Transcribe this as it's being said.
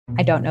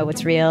I don't know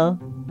what's real.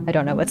 I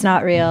don't know what's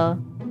not real.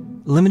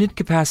 Limited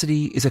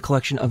Capacity is a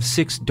collection of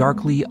 6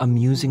 darkly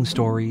amusing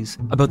stories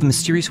about the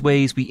mysterious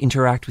ways we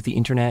interact with the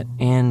internet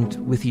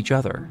and with each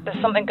other.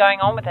 There's something going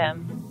on with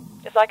him.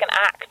 It's like an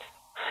act.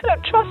 I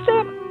don't trust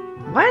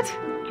him. What?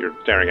 You're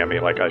staring at me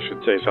like I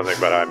should say something,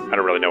 but I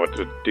don't really know what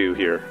to do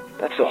here.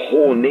 That's the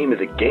whole name of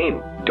the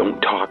game. Don't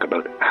talk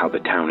about how the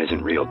town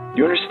isn't real.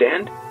 You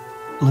understand?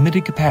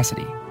 Limited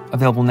Capacity.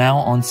 Available now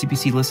on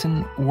CBC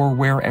Listen or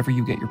wherever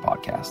you get your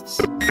podcasts.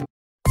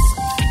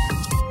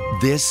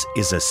 This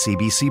is a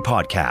CBC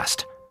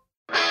podcast.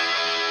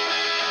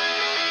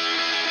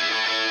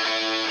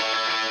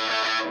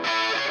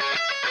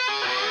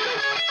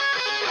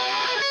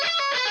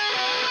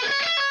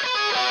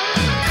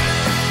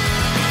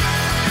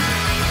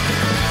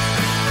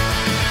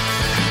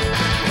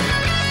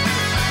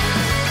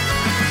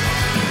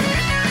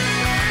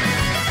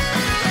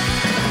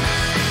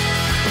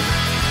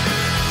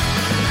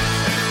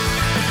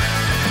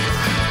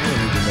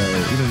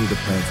 You don't need to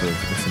plan for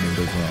if something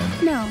goes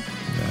wrong. No.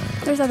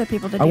 There's other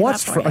people to do that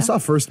for you. I saw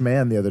First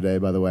Man the other day,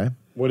 by the way.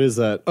 What is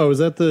that? Oh, is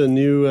that the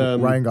new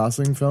Ryan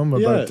Gosling film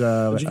about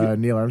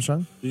Neil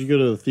Armstrong? Did you go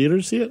to the theater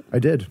to see it? I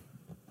did.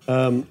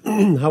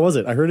 How was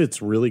it? I heard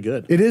it's really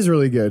good. It is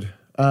really good.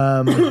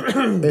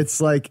 It's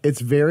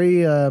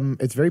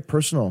very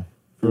personal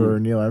for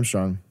Neil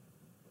Armstrong.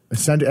 It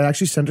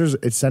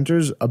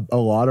centers a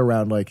lot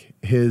around like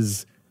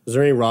his. Is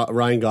there any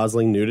Ryan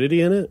Gosling nudity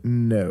in it?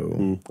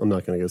 No. I'm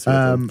not going to go see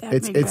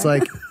it. It's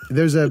like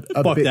there's a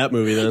fuck that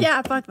movie then.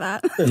 Yeah, fuck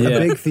that. A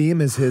big theme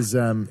is his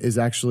is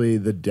actually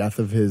the death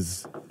of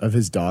his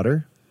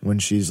daughter when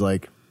she's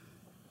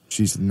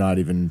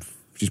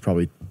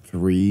probably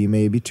 3,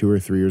 maybe 2 or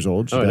 3 years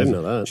old. I didn't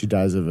know that. She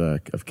dies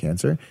of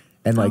cancer,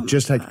 and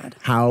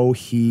how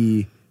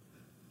he,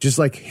 just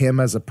like him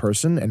as a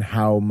person, and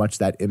how much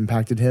that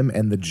impacted him,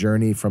 and the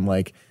journey from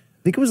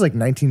I think it was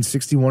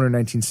 1961 or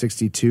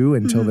 1962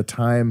 until the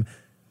time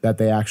that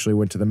they actually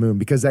went to the moon,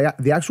 because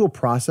the actual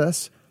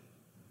process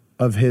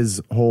of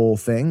his whole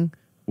thing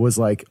was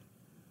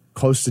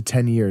close to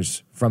 10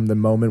 years from the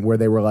moment where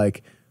they were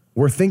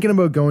we're thinking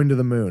about going to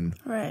the moon.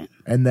 Right.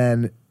 And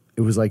then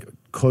it was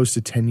close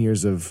to 10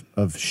 years of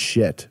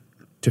shit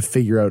to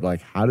figure out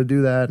how to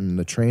do that, and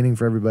the training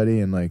for everybody,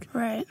 and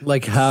right.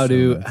 How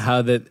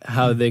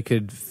they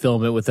could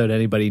film it without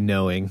anybody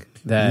knowing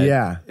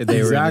that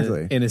they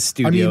were in a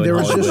studio. I mean,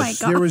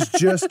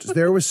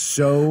 there was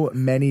so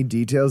many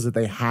details that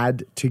they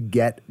had to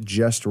get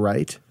just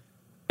right.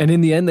 And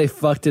in the end, they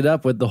fucked it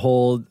up with the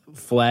whole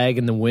flag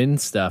and the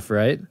wind stuff,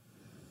 right?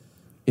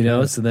 You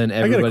know, so then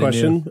everybody I got a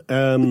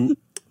question.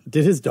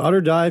 Did his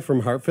daughter die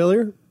from heart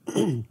failure?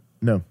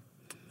 No.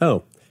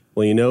 Oh,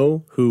 well, you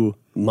know who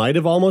might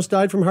have almost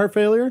died from heart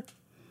failure?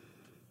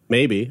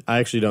 Maybe. I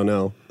actually don't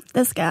know.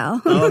 This gal.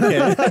 Okay.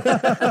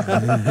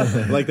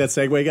 Like that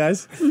segue,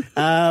 guys?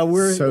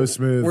 We're so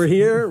smooth. We're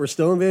here. We're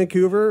still in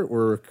Vancouver.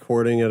 We're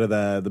recording out of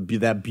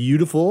that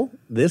beautiful,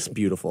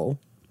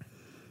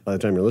 by the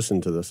time you're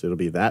listening to this, it'll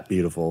be that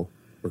beautiful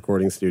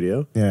recording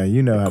studio. Yeah,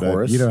 you know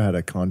how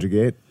to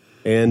conjugate.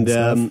 And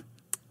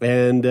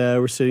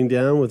we're sitting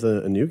down with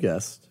a new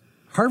guest.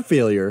 Heart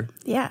failure.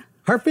 Yeah.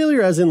 Heart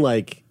failure as in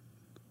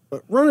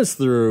run us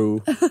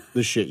through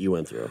the shit you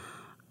went through.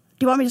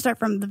 Do you want me to start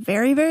from the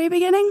very, very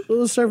beginning? Well,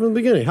 let's start from the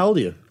beginning. How old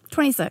are you?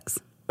 26.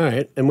 All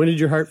right. And when did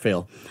your heart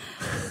fail?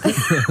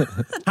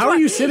 How are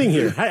you sitting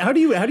here? How do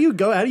you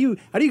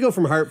go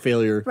from heart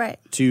failure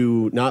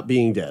to not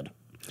being dead?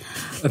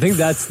 I think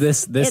that's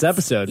this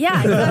episode.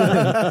 Yeah,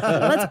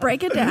 exactly. Let's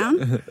break it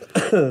down.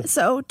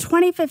 So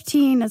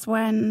 2015 is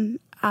when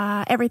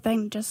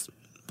everything just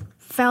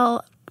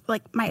fell,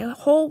 my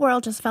whole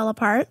world just fell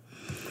apart.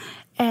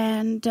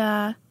 And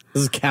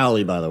this is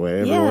Callie, by the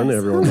way, everyone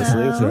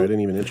listening. Sorry, I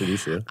didn't even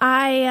introduce you.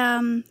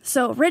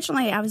 So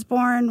originally I was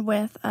born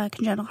with a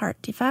congenital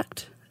heart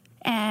defect,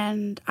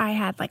 and I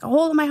had a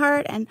hole in my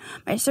heart, and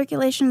my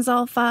circulation's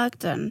all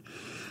fucked, and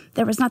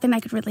there was nothing I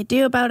could really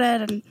do about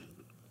it. And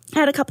I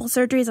had a couple of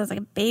surgeries. I was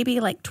a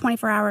baby,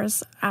 24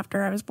 hours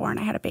after I was born,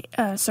 I had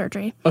a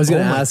surgery. I was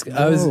going to ask.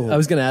 I was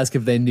going to ask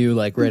if they knew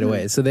right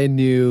away. So they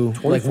knew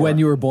when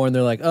you were born.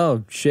 They're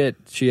oh shit,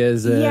 she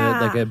has a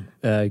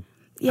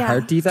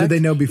heart defect. Did they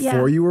know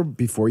before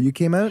you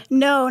came out?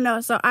 No.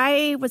 So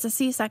I was a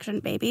C-section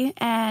baby,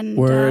 and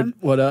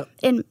what up?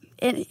 And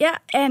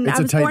I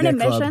was born in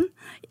Mission,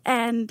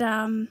 and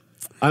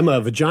I'm a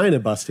vagina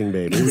busting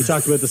baby. We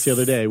talked about this the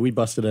other day. We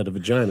busted out of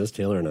vaginas,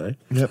 Taylor and I.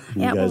 Yep.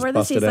 You guys we're the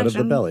busted out of the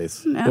C-section.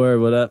 bellies. Yeah.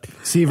 What up?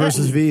 C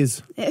versus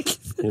V's.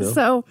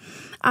 So,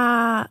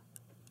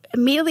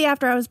 immediately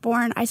after I was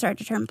born, I started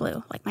to turn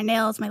blue. My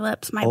nails, my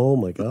lips, oh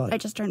my God. I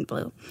just turned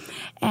blue.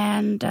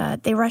 And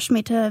they rushed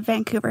me to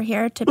Vancouver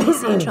here to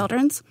BC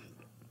Children's.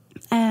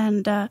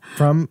 And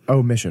from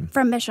Mission.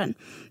 From Mission.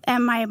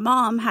 And my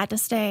mom had to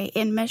stay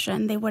in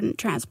Mission. They wouldn't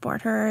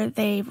transport her.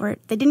 They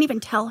didn't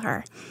even tell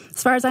her.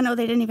 As far as I know,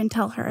 they didn't even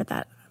tell her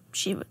that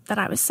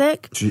I was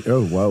sick.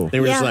 Whoa. They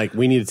were just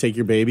we need to take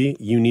your baby.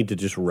 You need to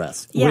just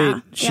rest. Yeah.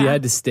 Wait, she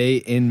had to stay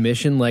in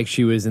Mission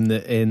she was in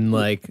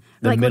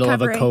the middle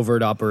recovery. of a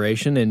covert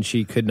operation, and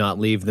she could not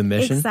leave the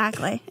mission.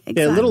 Exactly.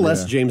 Yeah, a little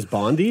less James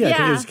Bondy. I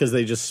think it was because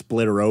they just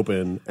split her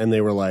open and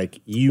they were like,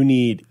 you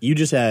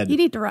just had You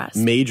need to rest.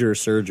 major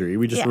surgery.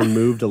 We just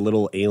removed a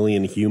little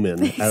alien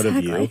human out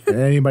of you. And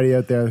anybody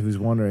out there who's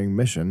wondering,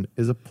 Mission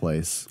is a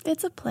place.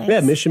 It's a place.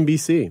 Yeah, Mission,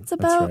 BC. It's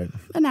about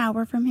an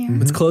hour from here.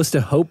 It's close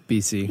to Hope,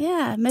 BC.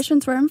 Yeah,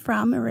 Mission's where I'm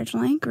from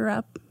originally. Grew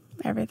up,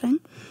 everything.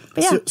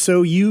 But yeah.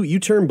 So you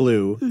turn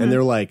blue and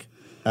they're like,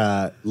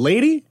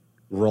 lady,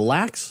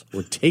 relax.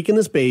 We're taking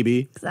this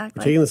baby. Exactly.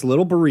 We're taking this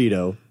little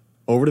burrito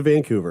over to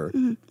Vancouver.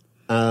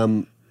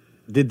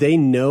 Did they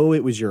know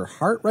it was your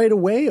heart right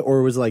away,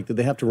 or was did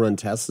they have to run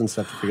tests and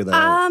stuff to figure that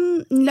out?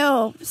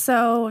 No.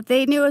 So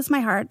they knew it was my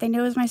heart. They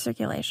knew it was my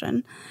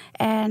circulation.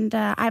 And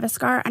I have a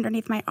scar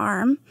underneath my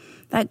arm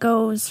that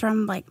goes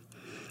from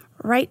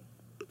right,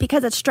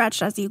 because it's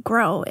stretched as you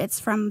grow, it's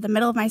from the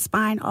middle of my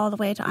spine all the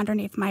way to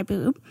underneath my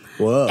boob.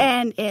 Whoa.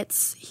 And it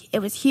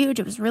was huge.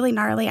 It was really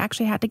gnarly. I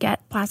actually had to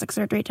get plastic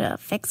surgery to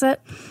fix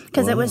it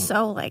because it was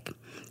so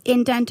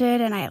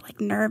indented, and I had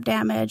nerve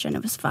damage, and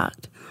it was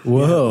fucked.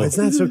 Whoa. Yeah,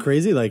 isn't that so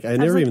crazy? I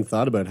never even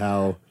thought about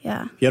how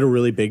if you had a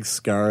really big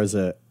scar as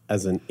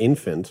an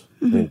infant,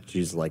 I mean,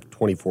 she's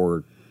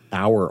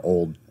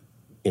 24-hour-old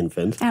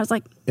infant. And I was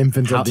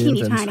Infant of the teeny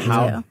infants.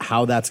 tiny too.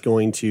 How that's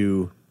going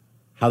to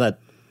how that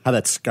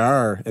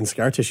scar and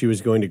scar tissue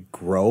is going to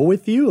grow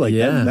with you?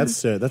 That's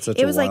such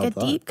It was a wild a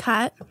thought. deep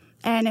cut,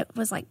 and it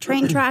was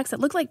train tracks. It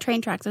looked like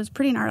train tracks. It was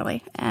pretty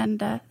gnarly, and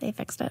they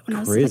fixed it when I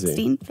was Crazy.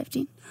 16,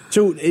 15.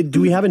 So do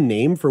we have a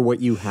name for what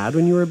you had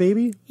when you were a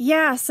baby?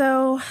 Yeah,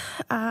 so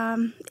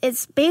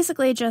it's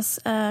basically just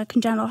a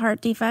congenital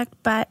heart defect,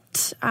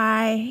 but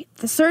the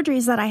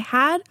surgeries that I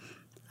had,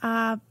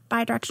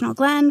 bidirectional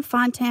Glen,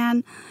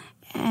 Fontan,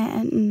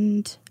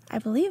 and I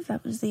believe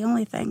that was the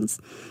only things.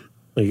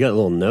 Oh, you got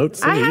little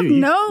notes? I have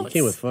notes. You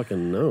came with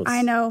fucking notes.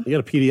 I know. You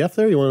got a PDF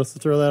there? You want us to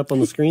throw that up on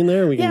the screen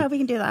there? We Yeah, we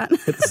can do that.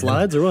 hit the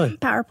slides or what?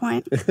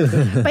 PowerPoint.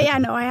 But yeah,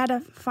 no, I had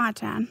a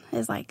Fontan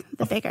is the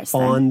biggest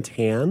thing.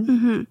 Fontan?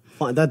 Mm-hmm.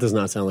 That does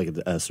not sound like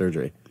a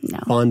surgery. No.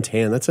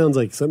 Fontan. That sounds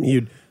like something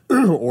you'd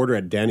order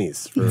at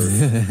Denny's for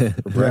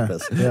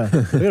breakfast. Yeah.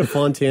 I got a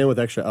Fontan with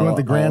extra You want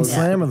the Grand olives.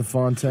 Slam or the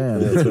Fontaine?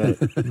 That's right.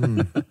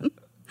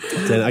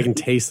 Then I can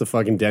taste the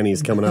fucking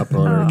Denny's coming up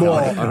on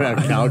our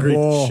Calgary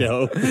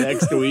show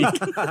next week.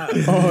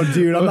 Oh,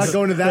 dude, I'm not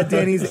going to that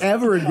Denny's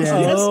ever again.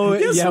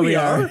 Yes, we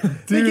are.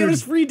 They give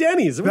us free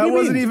Denny's. What do That you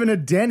wasn't mean? even a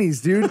Denny's,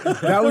 dude.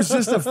 That was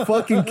just a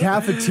fucking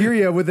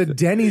cafeteria with a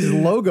Denny's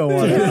logo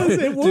on it. Yes,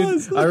 it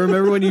was. Dude, I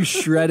remember when you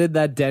shredded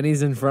that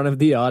Denny's in front of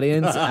the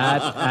audience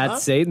at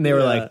Satan. They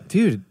were like,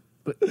 dude,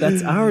 but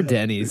that's our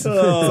Denny's.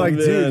 It's like,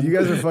 dude, you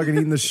guys are fucking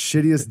eating the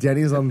shittiest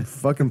Denny's on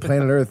fucking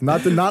planet Earth.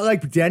 Not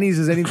like Denny's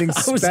is anything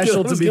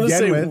special to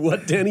begin with.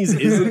 What Denny's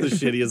isn't the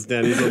shittiest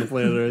Denny's on the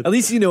planet Earth? At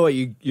least you know what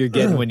you're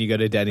getting when you go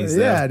to Denny's.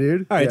 Yeah, though.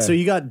 dude. All right, Yeah. so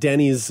you got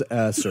Denny's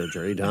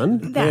surgery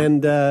done,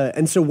 That.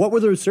 and so what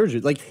were those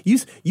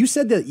surgeries? You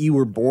said that you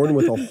were born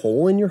with a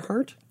hole in your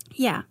heart.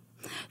 Yeah.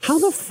 How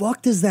the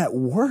fuck does that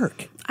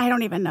work? I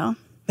don't even know.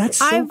 That's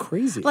so I've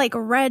crazy.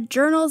 read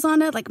journals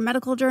on it,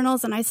 medical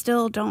journals, and I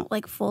still don't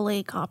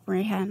fully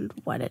comprehend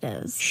what it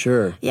is.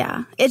 Sure.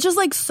 Yeah. It's just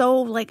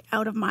so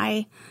out of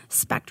my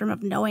spectrum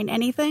of knowing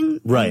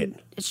anything. Right.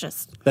 And it's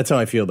just That's how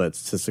I feel about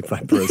cystic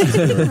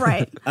fibrosis.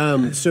 right.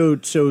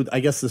 So I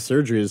guess the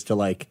surgery is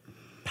to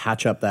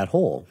patch up that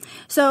hole.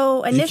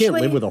 So You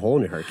initially can't live with a hole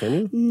in your heart, can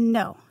you?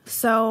 No.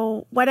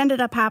 So what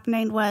ended up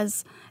happening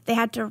was they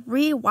had to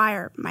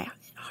rewire my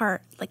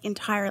heart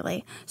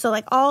entirely. So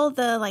all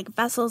the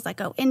vessels that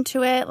go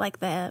into it,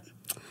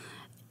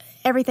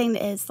 everything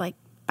is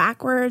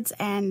backwards,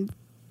 and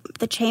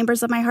the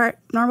chambers of my heart.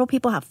 Normal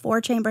people have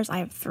 4 chambers. I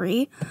have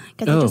 3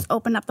 because they just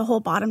open up the whole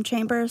bottom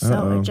chamber.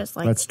 So it just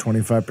That's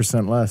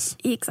 25% less.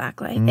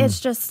 exactly. It's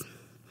just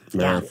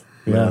Math.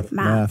 Yeah,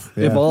 Math.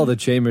 Yeah. If all the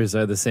chambers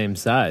are the same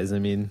size, I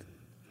mean,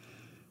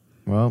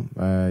 Well,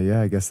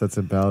 I guess that's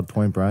a valid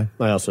point, Bri.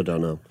 I also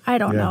don't know. I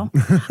don't Yeah. know.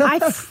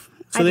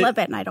 I they- live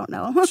it and I don't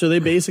know. So they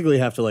basically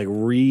have to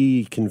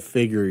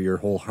reconfigure your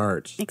whole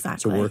heart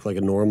Exactly. to work like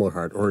a normal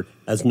heart, or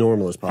as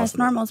normal as possible. As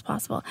normal as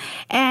possible.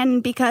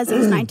 And because it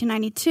was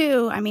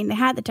 1992, I mean, they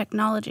had the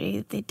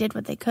technology. They did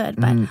what they could.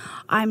 But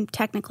I'm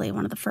technically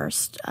one of the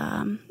first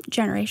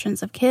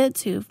generations of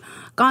kids who've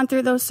gone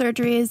through those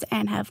surgeries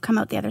and have come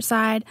out the other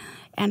side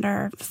and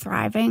are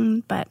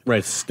thriving. But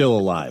Right, still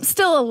alive.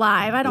 still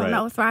alive. I don't Right.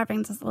 know.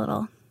 Thriving is a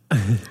little...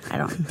 I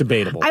don't...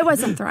 Debatable. I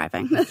wasn't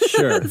thriving.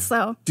 Sure.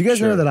 So... Do you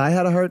guys know that I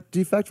had a heart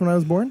defect when I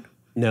was born?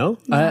 No?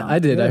 I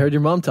did. Yeah. I heard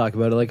your mom talk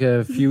about it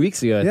a few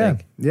weeks ago, I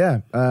think. Yeah.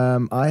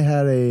 I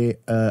had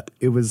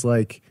it was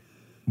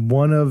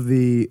one of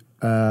the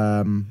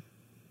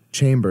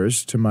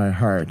chambers to my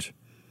heart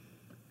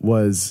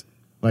was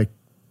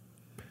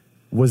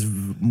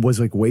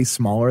way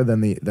smaller than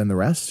the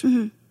rest.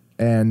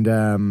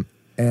 Mm-hmm.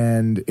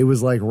 And it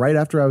was right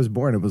after I was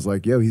born, it was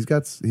yo,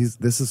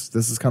 this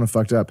is kind of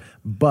fucked up.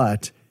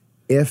 But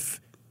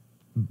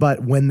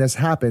when this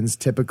happens,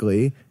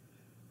 typically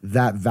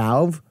that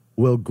valve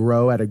will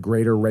grow at a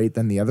greater rate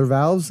than the other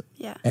valves.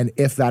 Yeah. And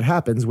if that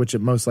happens, which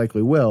it most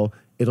likely will,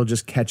 it'll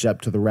just catch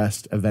up to the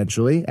rest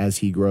eventually as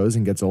he grows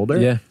and gets older.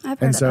 Yeah. I've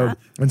heard of that.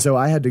 And so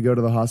I had to go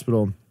to the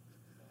hospital.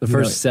 The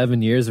first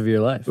 7 years of your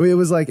life. It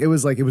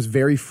was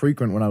very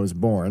frequent when I was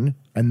born,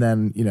 and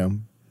then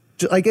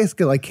I guess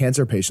like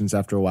cancer patients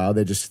after a while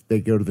they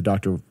go to the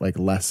doctor like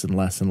less and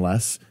less and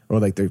less,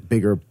 or like the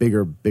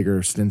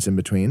bigger stints in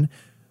between,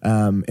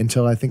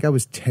 until I think I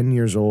was 10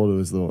 years old. It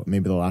was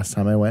maybe the last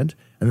time I went,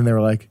 and then they were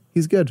like,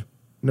 "He's good,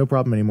 no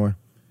problem anymore."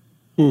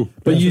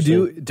 But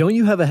don't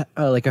you have a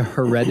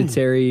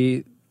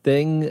hereditary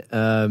thing?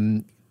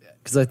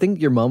 Because I think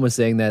your mom was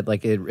saying that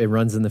like it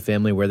runs in the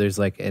family where there's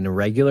like an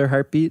irregular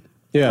heartbeat.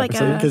 Yeah,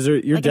 because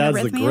your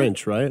dad's the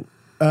Grinch, right?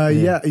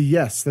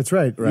 Yes, that's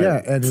right. Yeah,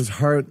 and his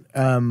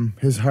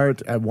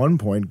heart at one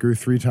point grew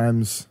 3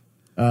 times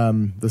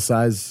the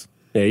size.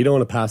 Yeah, you don't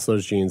want to pass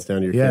those genes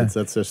down to your kids.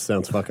 That just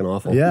sounds fucking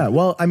awful. Yeah,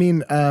 well, I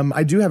mean,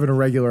 I do have an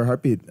irregular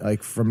heartbeat,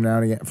 like from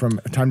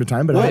time to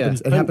time, but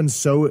it happens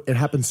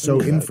so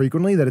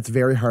infrequently that it's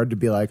very hard to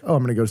be like, oh,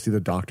 I'm going to go see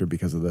the doctor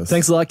because of this.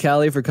 Thanks a lot,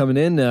 Callie, for coming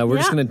in. We're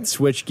just going to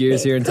switch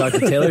gears here and talk to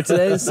Taylor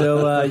today,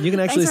 so you can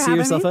actually see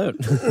yourself out.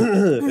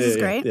 This is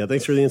great. Yeah,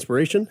 thanks for the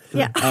inspiration.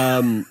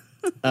 Yeah.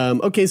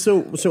 Okay,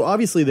 so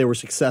obviously they were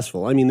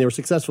successful. I mean, they were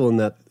successful in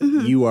that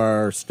you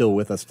are still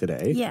with us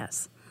today.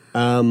 Yes.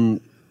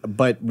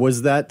 But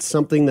was that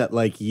something that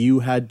like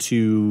you had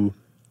to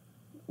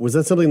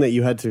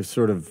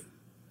sort of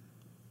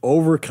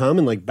overcome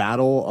and like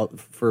battle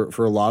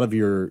for a lot of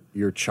your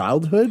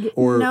childhood,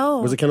 or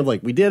was it kind of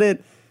like we did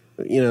it,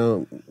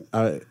 and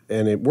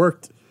it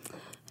worked?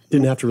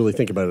 Didn't have to really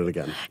think about it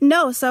again.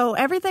 No, so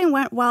everything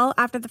went well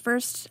after the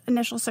first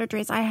initial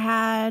surgeries. I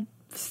had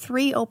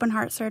 3 open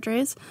heart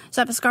surgeries.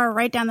 So I have a scar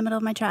right down the middle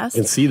of my chest.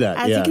 You can see that,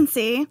 As you can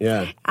see.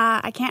 Yeah.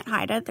 I can't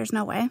hide it. There's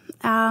no way.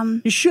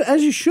 You should,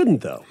 as you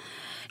shouldn't, though.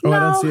 Oh, no, I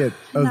don't see it.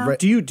 No. Right.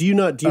 Do you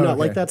not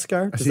like that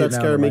scar? Does that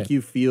scar make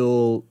you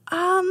feel...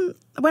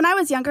 When I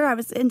was younger, I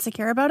was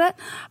insecure about it,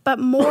 but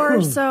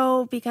more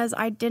so because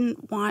I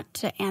didn't want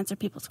to answer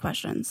people's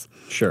questions.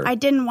 Sure. I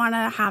didn't want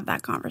to have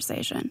that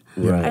conversation.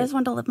 Right. I just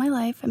wanted to live my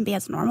life and be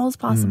as normal as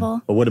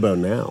possible. But what about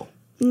now?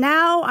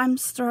 Now I'm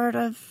sort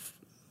of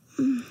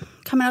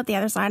coming out the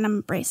other side and I'm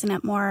embracing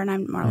it more, and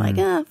I'm more like,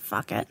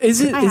 fuck it.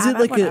 Is it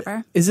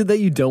whatever. Is it that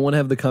you don't want to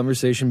have the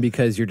conversation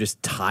because you're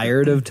just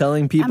tired of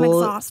telling people? I'm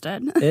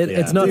exhausted.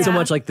 It's not so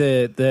much like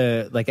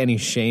the like any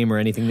shame or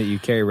anything that you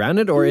carry around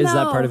it, or is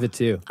that part of it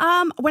too?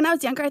 When I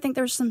was younger, I think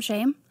there was some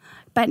shame,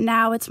 but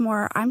now it's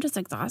more I'm just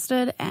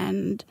exhausted,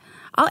 and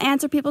I'll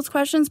answer people's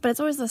questions, but it's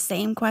always the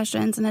same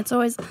questions, and it's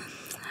always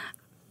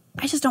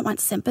I just don't want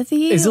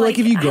sympathy. Is it like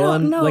if you go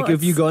on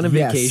a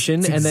vacation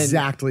it's and then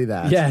exactly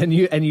that? Yeah,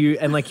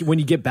 and like when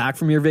you get back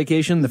from your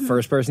vacation, the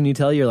first person you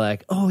tell, you're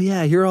like, oh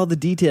yeah, here are all the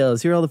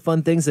details, here are all the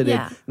fun things that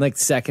Yeah. And like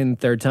second,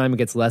 third time, it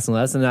gets less and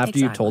less, and after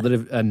you told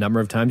it a number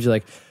of times, you're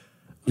like,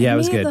 yeah, it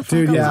was good,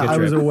 dude. Yeah, it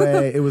was a good I was trip.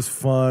 away. It was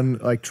fun.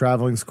 Like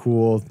traveling's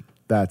cool.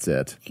 That's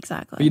it.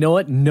 Exactly. But you know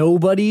what?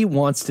 Nobody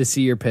wants to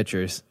see your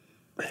pictures.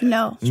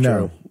 No.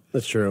 No.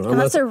 That's true.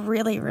 Unless they're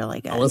really,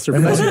 really good. Unless you're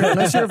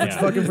a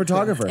fucking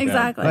photographer.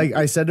 Exactly. Like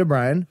I said to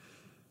Brian,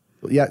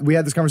 yeah, we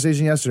had this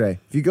conversation yesterday.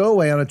 If you go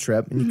away on a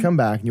trip and you come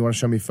back and you want to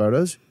show me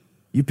photos,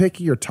 you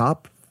pick your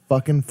top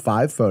fucking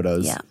 5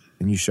 photos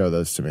and you show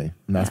those to me.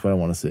 And that's what I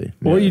want to see.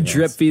 Or you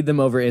drip feed them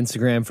over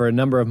Instagram for a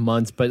number of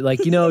months, but like,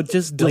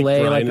 just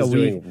delay like a week.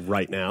 doing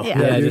right now.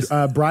 Yeah.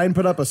 Dude, Brian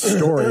put up a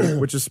story,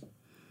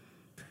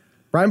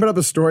 Brian put up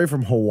a story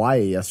from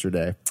Hawaii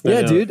yesterday.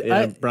 Yeah, dude.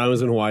 Yeah, Brian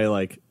was in Hawaii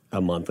like a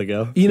month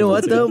ago. You know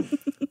what, though?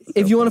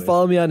 If you want to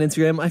follow me on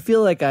Instagram, I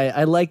feel like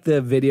I like the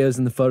videos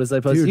and the photos I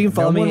post. Dude, you can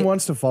follow no me. one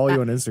wants to follow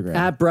you on Instagram.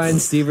 At Brian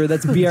Stever.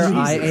 That's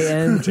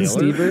Brian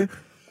Stever.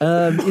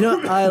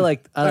 I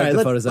like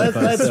the photos I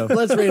post. So.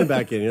 Let's rein it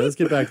back in. Let's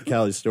get back to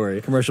Callie's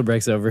story. Commercial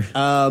break's over.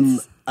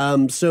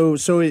 So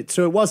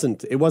it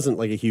wasn't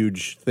like a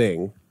huge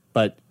thing,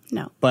 but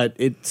No. But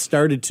it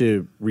started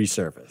to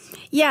resurface.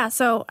 Yeah,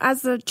 so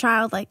as a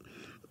child, like,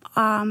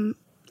 I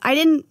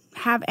didn't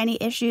have any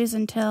issues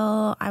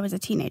until I was a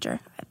teenager,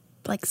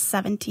 like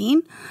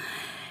 17.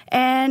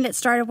 And it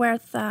started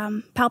with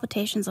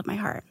palpitations of my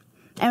heart.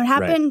 And it would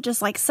happen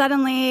just like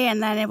suddenly,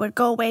 and then it would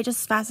go away just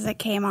as fast as it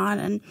came on,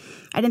 and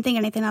I didn't think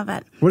anything of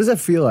it. What does that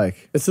feel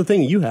like? It's the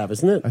thing you have,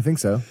 isn't it? I think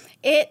so.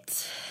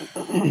 It's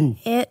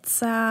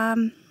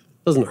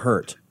doesn't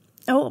hurt.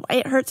 Oh,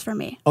 it hurts for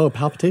me. Oh,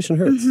 palpitation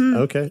hurts.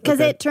 Okay. Because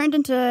it turned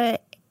into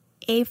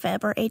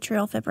AFib, or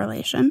atrial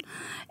fibrillation.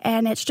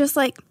 And it's just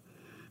like,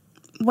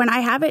 when I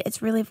have it,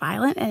 it's really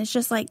violent. And it's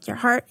just like your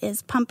heart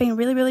is pumping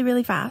really, really,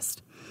 really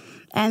fast.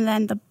 And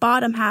then the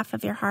bottom half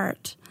of your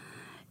heart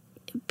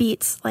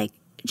beats like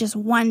just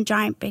one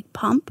giant big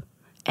pump.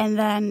 And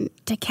then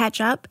to catch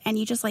up, and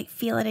you just like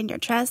feel it in your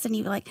chest, and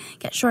you like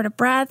get short of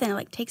breath, and it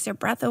like takes your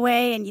breath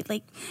away, and you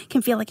like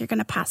can feel like you're going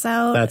to pass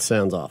out. That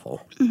sounds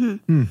awful.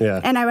 Yeah.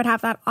 And I would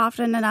have that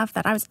often enough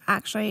that I was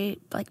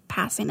actually like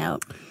passing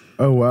out.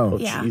 Oh, wow. Oh,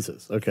 Yeah.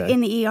 Jesus. Okay. In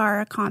the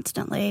ER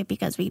constantly,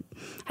 because we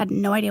had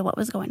no idea what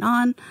was going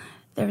on.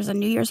 there was a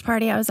New Year's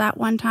party I was at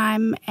one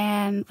time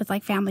and with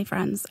like family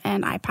friends,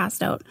 and I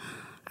passed out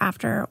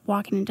after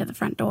walking into the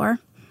front door.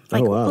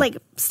 Like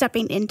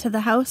stepping into the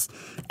house,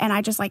 and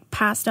I just like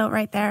passed out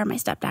right there. My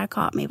stepdad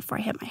caught me before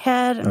I hit my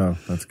head, and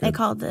that's good. They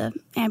called the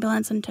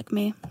ambulance and took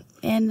me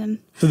in. And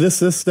so this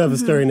stuff is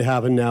starting to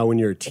happen now when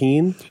you're a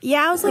teen?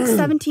 Yeah, I was like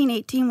 17,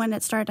 18 when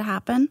it started to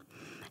happen,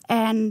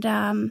 and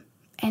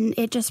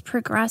it just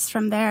progressed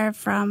from there.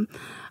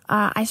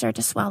 I started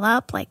to swell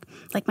up, like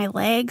my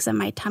legs and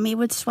my tummy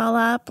would swell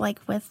up,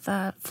 like with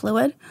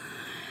fluid,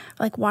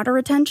 like water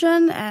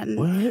retention,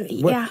 and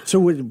yeah.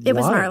 So it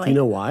was gnarly. Do you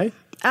know why?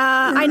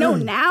 I know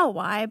now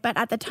why, but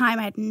at the time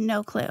I had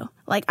no clue.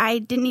 Like I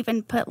didn't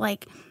even put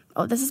like,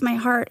 oh, this is my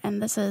heart,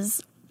 and this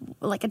is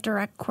like a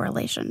direct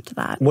correlation to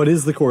that. What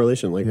is the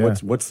correlation? Like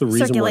what's the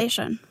reason?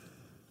 Circulation.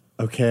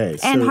 Okay.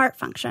 And heart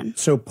function.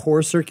 So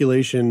poor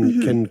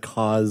circulation can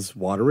cause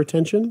water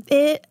retention?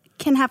 It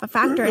can have a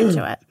factor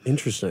into it.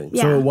 Interesting.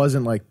 Yeah. So it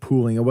wasn't like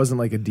pooling. It wasn't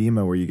like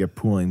edema where you get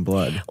pooling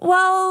blood.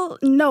 Well,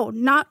 no,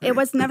 it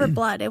was never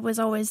blood. It was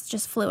always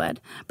just fluid.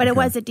 But it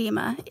was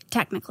edema,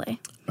 technically.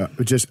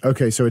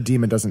 So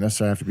edema doesn't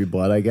necessarily have to be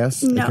blood, I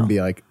guess? No. It can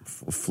be like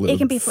fluid. It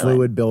can be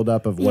fluid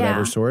buildup of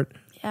whatever sort?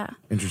 Yeah.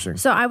 Interesting.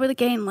 So I would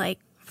gain like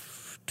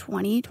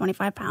 20,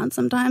 25 pounds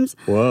sometimes.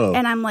 Whoa.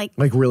 And I'm like...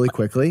 Like really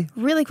quickly?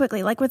 Really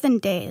quickly, like within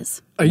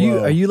days. Are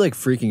you like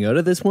freaking out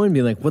at this point?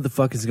 Being like, what the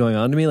fuck is going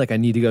on to me? Like I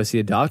need to go see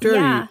a doctor?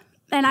 Yeah.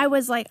 And I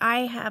was like,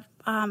 I have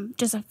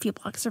just a few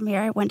blocks from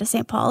here. I went to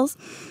St. Paul's,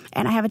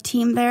 and I have a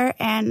team there,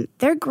 and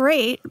they're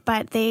great,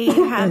 but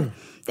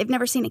they've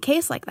never seen a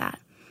case like that.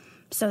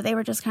 So they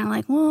were just kind of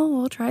like, well,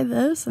 we'll try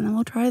this, and then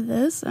we'll try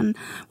this, and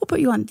we'll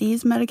put you on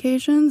these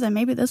medications, and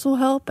maybe this will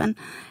help. And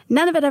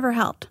none of it ever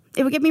helped.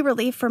 It would give me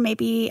relief for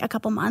maybe a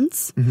couple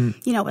months,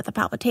 with the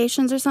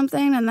palpitations or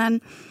something, and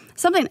then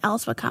something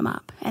else would come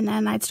up. And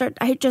then I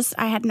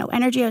had no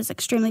energy. I was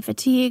extremely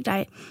fatigued.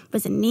 I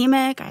was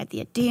anemic. I had the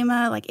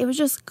edema. Like, it was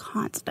just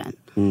constant.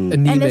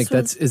 Anemic,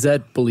 is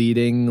that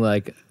bleeding,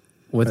 like,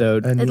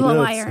 without... low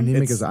iron.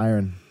 Anemic is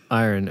iron.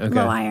 Iron, okay.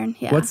 Low iron,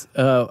 yeah. What's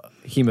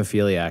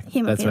hemophiliac?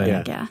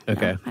 Hemophiliac, yeah.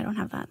 Okay. No, I don't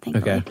have that,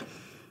 thankfully. Okay.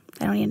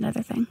 I don't need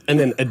another thing. And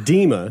then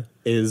edema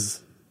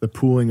is... The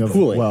pooling of,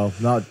 well,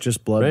 not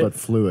just blood, Right? but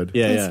fluid.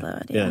 It's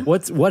fluid, yeah.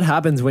 What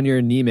happens when you're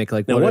anemic?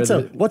 Like, Now, what's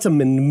a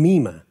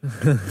anemia?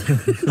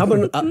 How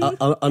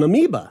about an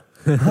amoeba?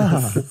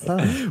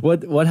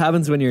 What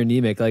happens when you're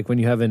anemic? Like when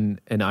you have an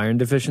iron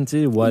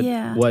deficiency? What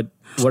are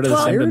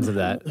the symptoms of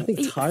that? I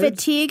think tired.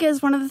 Fatigue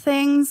is one of the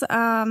things.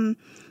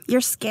 Your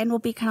skin will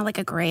be kind of like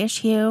a grayish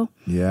hue.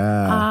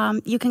 Yeah.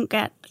 You can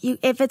get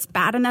if it's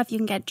bad enough, you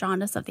can get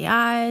jaundice of the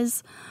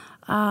eyes.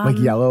 Like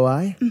yellow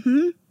eye?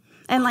 Mm-hmm.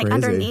 And like Crazy.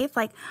 underneath,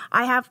 like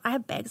I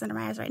have bags under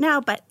my eyes right now,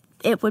 but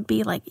it would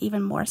be like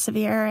even more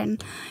severe,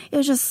 and it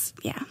was just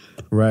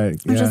Right.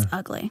 it was just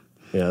ugly.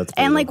 Yeah, that's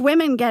And like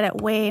women get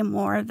it way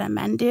more than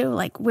men do.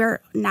 Like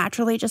we're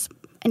naturally just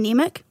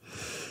anemic,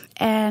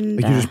 and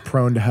Like you're just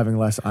prone to having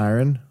less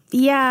iron?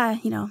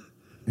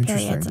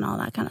 periods and all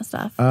that kind of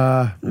stuff.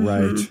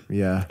 Right.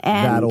 Yeah.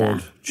 And, that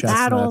old chestnut.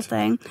 that old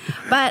thing.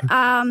 But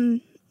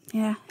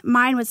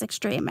mine was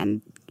extreme,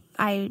 and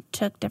I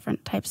took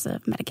different types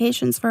of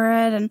medications for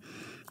it and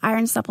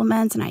iron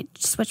supplements, and I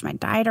switched my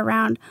diet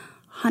around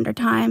 100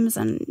 times,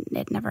 and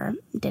it never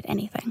did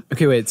anything.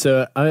 Okay, wait.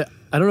 So I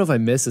don't know if I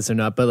missed this or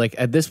not, but like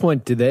at this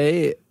point, do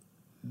they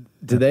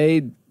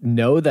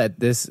know that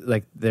this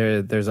like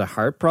there's a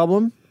heart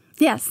problem?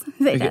 Yes,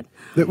 they did.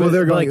 Well,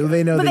 they're going. Like,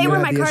 they know. But that they you were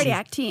have my the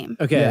cardiac team.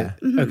 Okay.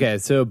 Yeah. Okay.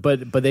 So,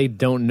 but they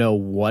don't know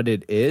what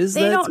it is.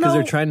 They don't because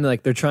know-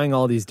 they're trying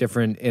all these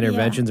different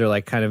interventions or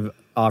like kind of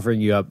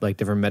offering you up like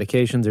different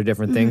medications or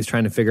different things,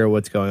 trying to figure out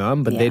what's going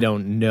on, but they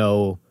don't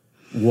know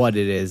what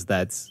it is.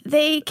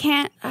 They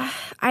can't.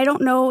 I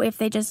don't know if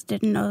they just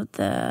didn't know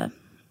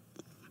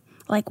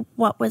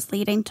what was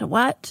leading to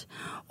what,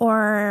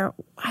 or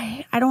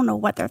I don't know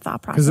what their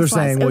thought process Because was.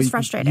 they're saying, it was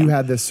frustrating. You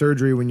had this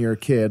surgery when you were a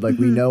kid. Like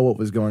we know what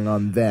was going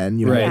on then.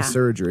 You had the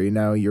surgery.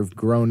 Now you've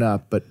grown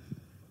up,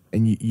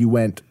 and you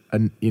went,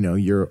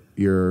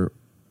 your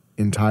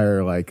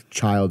entire like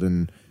child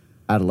and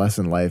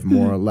adolescent life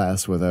more or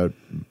less without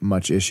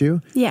much issue.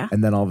 Yeah.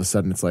 And then all of a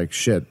sudden it's like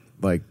shit.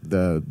 Like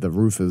the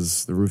roof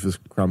is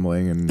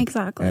crumbling and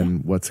Exactly.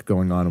 and what's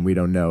going on and we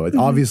don't know.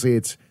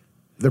 Obviously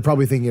they're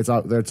probably thinking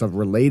it's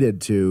related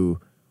to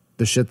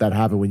the shit that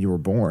happened when you were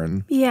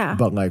born. Yeah.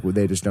 But like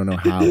they just don't know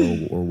how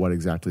or what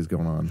exactly is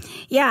going on.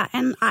 Yeah,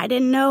 and I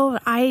didn't know.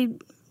 I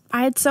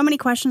had so many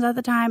questions at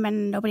the time,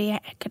 and nobody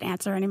could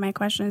answer any of my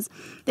questions.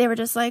 They were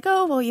just like,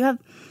 "Oh, well, you have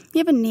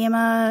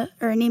anemia,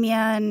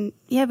 and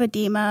you have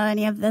edema, and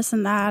you have this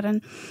and that,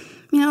 and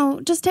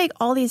just take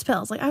all these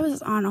pills." Like I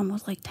was on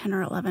almost like 10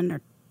 or 11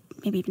 or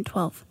maybe even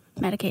 12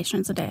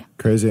 medications a day.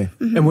 Crazy.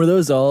 And were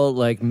those all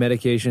like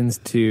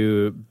medications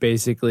to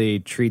basically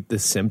treat the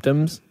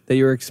symptoms that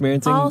you were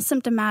experiencing? All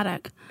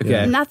symptomatic.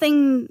 Okay.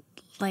 Nothing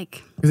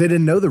like Because they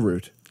didn't know the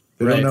root.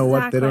 They Right. don't know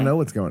what. They don't Exactly. know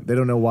what's going. They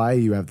don't know why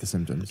you have the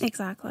symptoms.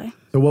 exactly.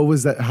 So what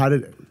was that? How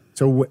did?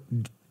 So what?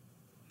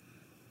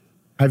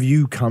 Have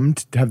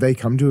they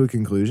come to a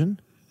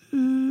conclusion?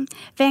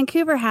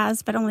 Vancouver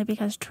has, but only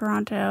because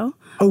Toronto.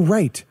 Oh,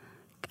 right.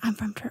 I'm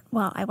from,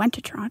 I went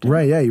to Toronto.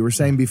 Right, yeah. You were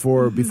saying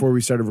before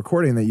we started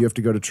recording that you have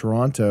to go to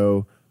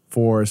Toronto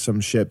for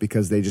some shit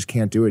because they just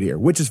can't do it here,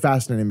 which is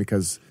fascinating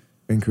because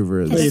Vancouver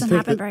is... It doesn't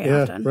happen very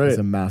often. Right. It's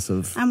a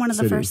massive I'm one of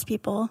the city. first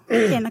people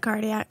in the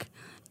cardiac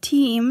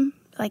team,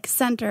 like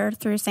center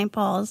through St.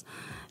 Paul's,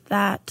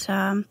 that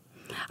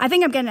I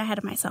think I'm getting ahead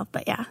of myself,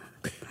 but yeah.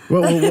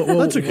 Well,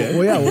 that's okay.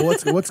 Well, yeah. Well,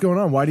 what's going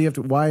on? Why do you have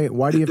to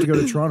go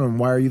to Toronto, and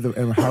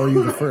how are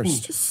you the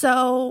first?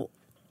 So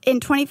in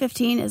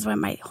 2015 is when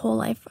my whole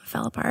life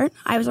fell apart.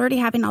 I was already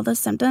having all those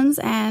symptoms,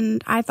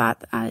 and I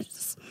thought I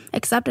just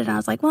accepted it. And I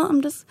was like, well, I'm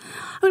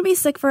gonna be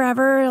sick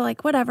forever.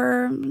 Like,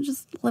 whatever,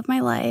 just live my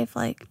life.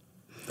 Like,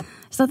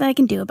 there's nothing I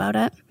can do about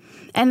it.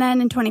 And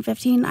then in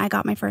 2015, I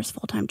got my first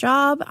full-time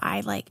job.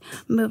 I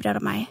moved out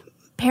of my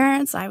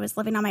parents. I was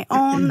living on my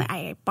own.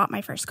 I bought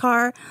my first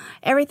car.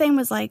 Everything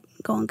was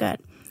going good.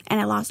 And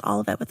I lost all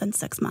of it within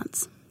 6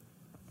 months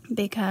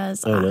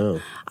because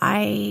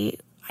I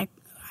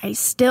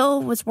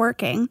still was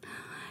working,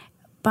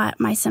 but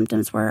my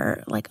symptoms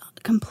were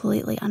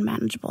completely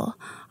unmanageable.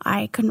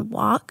 I couldn't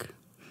walk.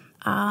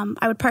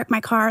 I would park my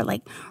car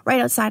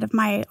right outside of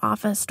my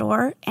office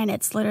door, and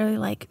it's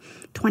literally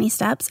 20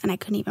 steps, and I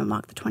couldn't even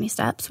walk the 20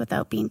 steps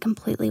without being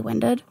completely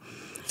winded.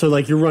 So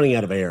you're running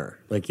out of air.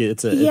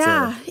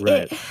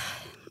 Right.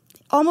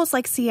 Almost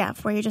like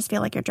CF, where you just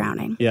feel like you're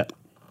drowning. Yeah.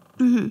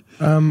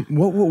 Mm-hmm.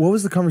 What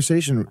was the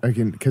conversation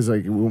again? Because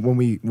when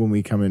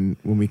we come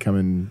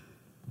in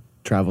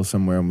travel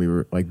somewhere and we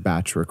were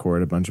batch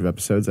record a bunch of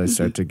episodes, I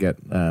start to get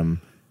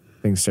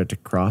things start to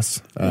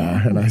cross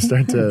and I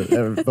start to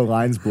the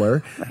lines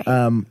blur.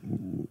 Right.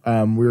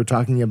 We were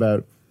talking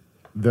about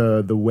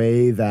the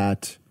way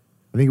that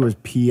I think it was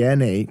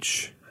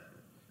PNH.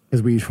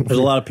 Because there's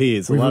a lot of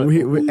P's, a lot of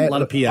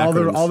P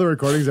acronyms. All the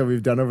recordings that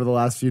we've done over the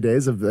last few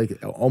days of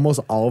almost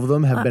all of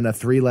them have been a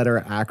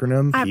 3-letter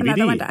acronym. I have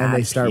another one to add. And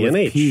they start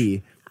with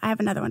P. I have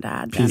another one to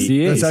add.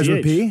 That starts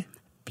with P?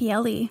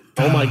 PLE.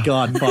 Oh my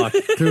God, fuck.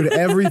 Dude,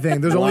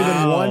 everything. There's only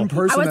been one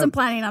person. I wasn't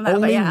planning on that,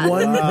 only but yeah.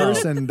 one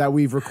person that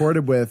we've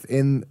recorded with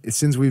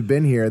since we've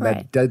been here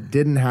that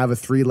didn't have a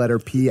 3-letter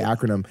P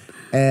acronym.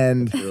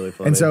 And really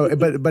funny. And so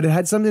but it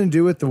had something to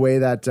do with the way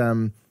that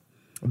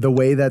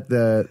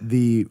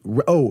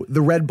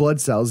the red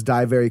blood cells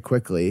die very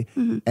quickly,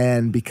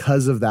 and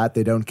because of that,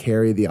 they don't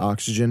carry the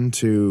oxygen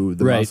to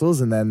the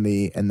muscles, and then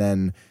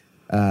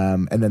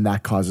that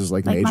causes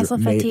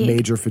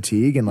major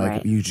fatigue,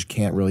 and you just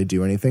can't really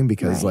do anything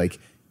because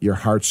your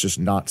heart's just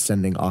not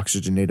sending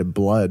oxygenated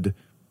blood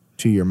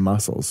to your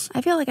muscles.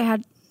 I feel like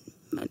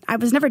I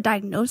was never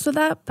diagnosed with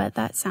that, but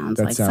that sounds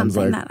like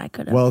something that I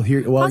could have. Well,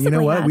 you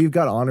know what? Had. We've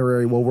got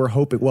honorary. Well, we're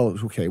hoping. Well,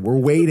 okay, we're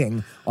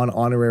waiting on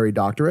honorary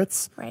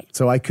doctorates. Right.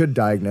 So I could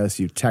diagnose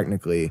you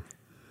technically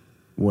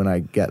when I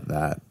get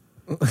that.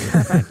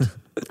 Perfect.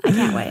 I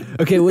can't wait.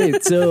 Okay,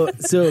 wait. So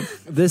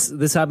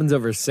this happens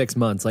over 6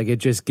 months. It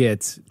just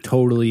gets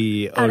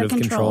totally out of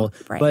control.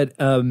 Right.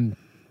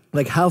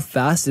 But how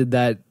fast did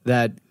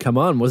that come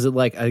on? Was it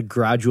a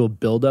gradual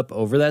buildup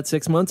over that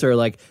 6 months, or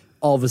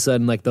all of a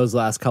sudden, those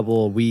last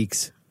couple of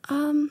weeks,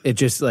 it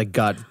just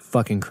got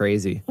fucking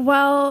crazy?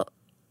 Well,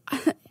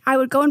 I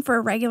would go in for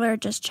regular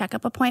just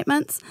checkup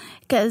appointments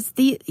because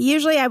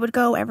usually I would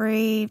go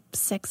every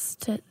 6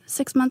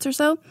 months or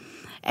so,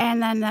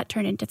 and then that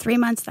turned into 3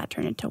 months. That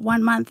turned into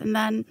 1 month, and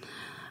then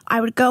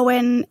I would go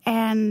in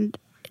and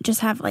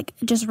just have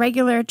just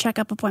regular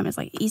checkup appointments,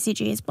 like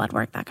ECGs, blood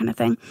work, that kind of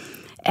thing.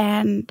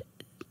 And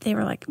they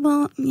were like,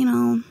 well,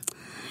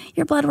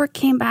 your blood work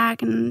came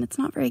back and it's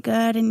not very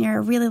good and you're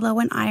really low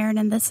in iron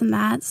and this and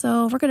that,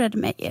 so we're going to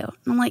admit you. And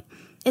I'm like,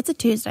 it's a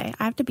Tuesday.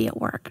 I have to be at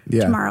work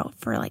tomorrow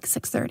for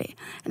 6:30.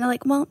 And they're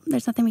like, well,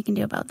 there's nothing we can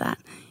do about that.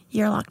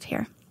 You're locked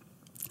here.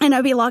 And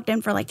I'd be locked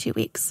in for 2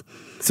 weeks.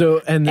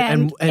 So, and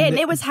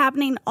it was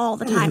happening all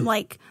the time.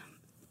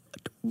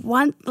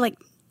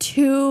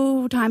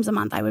 2 times a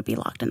month I would be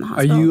locked in the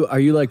hospital. Are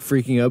you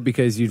freaking out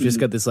because you just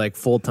got this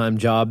full-time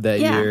job that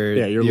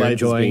you're life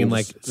enjoying and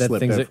that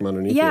things from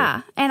underneath you.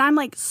 And I'm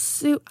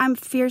I'm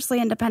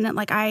fiercely independent.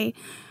 I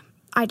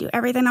do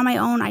everything on my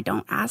own. I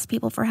don't ask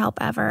people for help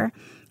ever.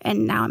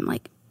 And now I'm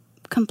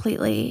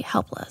completely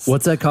helpless.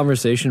 What's that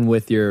conversation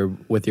with your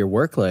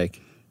work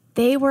like?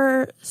 They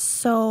were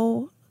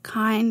so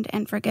kind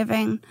and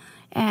forgiving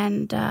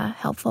and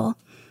helpful.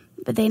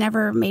 But they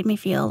never made me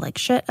feel like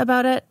shit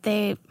about it.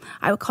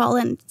 I would call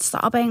in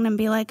sobbing and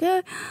be like,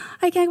 I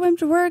can't go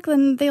into work.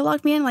 Then they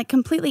locked me in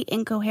completely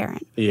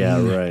incoherent. Yeah,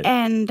 right.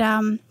 And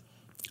I'm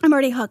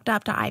already hooked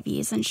up to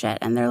IVs and shit.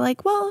 And they're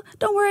like, well,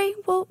 don't worry.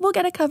 We'll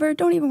get it covered.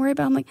 Don't even worry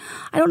about it. I'm like,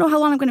 I don't know how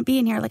long I'm going to be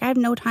in here. I have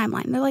no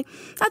timeline. And they're like,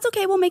 that's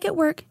okay. We'll make it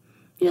work.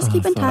 You just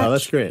keep in touch. Oh,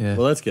 that's great. Yeah.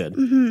 Well, that's good.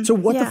 Mm-hmm. So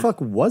what the fuck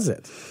was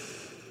it?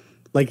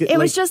 It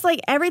was just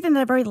everything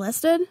that I've already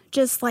listed.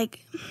 Just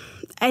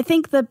I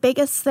think the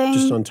biggest thing...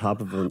 Just on top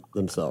of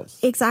themselves.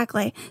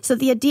 Exactly. So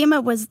the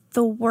edema was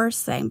the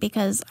worst thing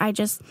because I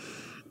just...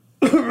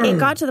 it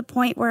got to the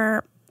point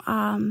where,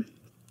 I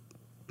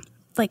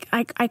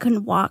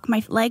couldn't walk.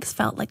 My legs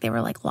felt like they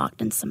were, locked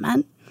in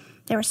cement.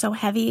 They were so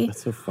heavy.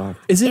 That's so fucked.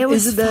 Is it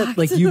was that fucked.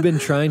 like you've been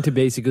trying to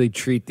basically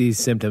treat these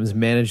symptoms,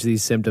 manage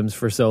these symptoms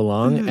for so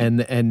long,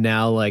 and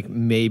now like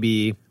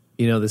maybe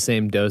the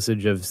same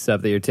dosage of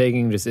stuff that you're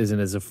taking just isn't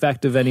as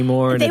effective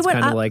anymore, and it's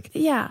kind of like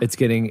it's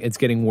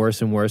getting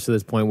worse and worse to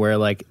this point where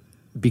like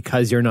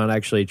because you're not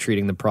actually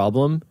treating the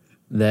problem,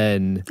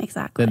 then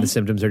the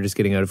symptoms are just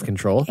getting out of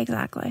control.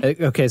 Exactly.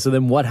 Okay, so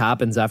then what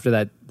happens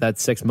after that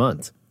 6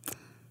 months?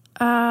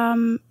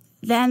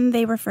 Then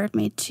they referred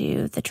me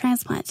to the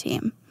transplant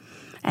team.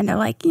 And they're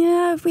like,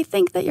 yeah, if we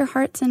think that your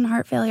heart's in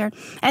heart failure.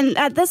 And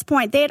at this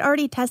point, they had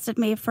already tested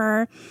me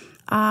for,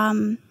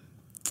 because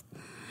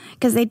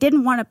they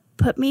didn't want to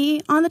put me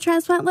on the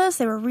transplant list.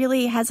 They were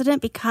really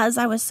hesitant because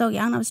I was so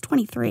young. I was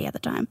 23 at the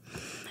time.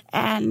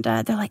 And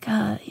they're like,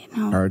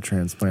 heart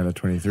transplant at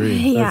 23.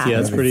 Yeah.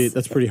 That's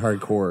pretty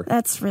hardcore.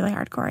 That's really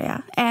hardcore,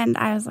 yeah. And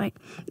I was like,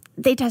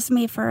 they tested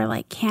me for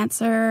like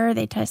cancer.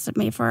 They tested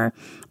me for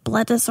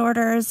blood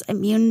disorders,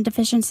 immune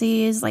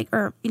deficiencies,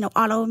 or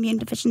autoimmune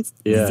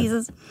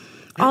diseases,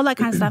 all that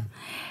kind of stuff.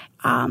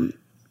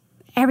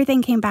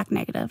 Everything came back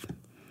negative.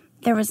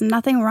 There was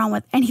nothing wrong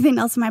with anything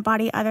else in my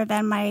body other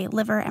than my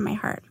liver and my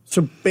heart.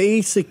 So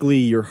basically,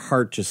 your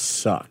heart just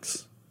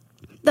sucks.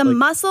 The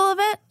muscle of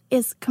it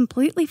is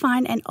completely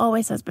fine and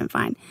always has been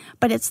fine,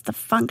 but it's the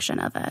function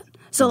of it.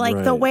 So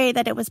the way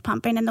that it was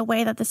pumping and the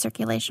way that the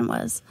circulation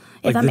was,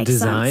 if that makes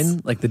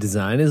sense. Like the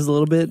design is a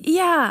little bit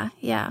Yeah,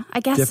 I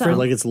guess different. so.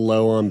 Like it's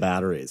low on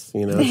batteries,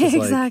 It's just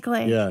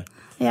exactly.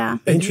 Yeah.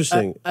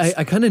 Interesting.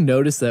 I kind of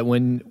noticed that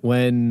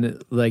when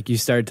like you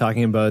started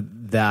talking about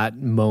that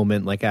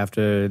moment, like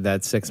after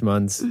that 6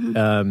 months,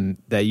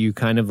 that you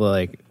kind of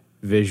like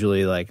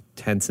visually like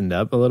tensened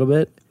up a little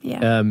bit.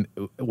 Yeah.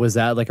 Was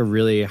that like a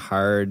really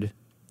hard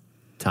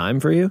time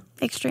for you?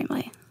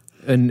 Extremely.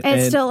 And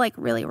it's still like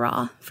really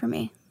raw for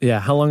me. Yeah.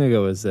 How long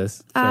ago was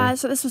this?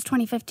 So this was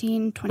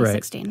 2015,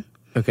 2016. Right.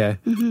 Okay.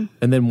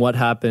 And then what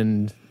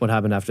happened? What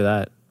happened after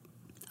that?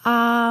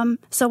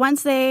 So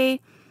once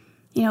they,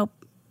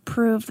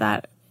 prove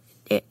that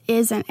it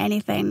isn't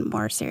anything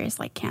more serious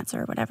like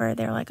cancer or whatever,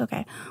 they're like,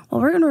 okay,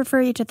 well, we're going to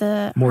refer you to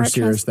the more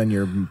serious than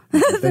your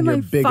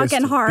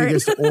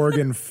biggest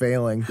organ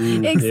failing.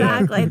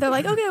 Exactly. They're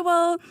like, okay,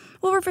 well,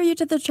 we'll refer you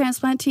to the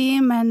transplant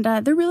team, and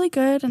they're really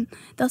good, and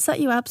they'll set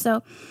you up.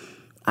 So,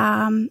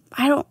 a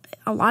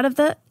lot of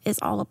that is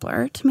all a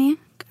blur to me.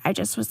 I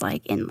just was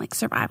like in like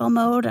survival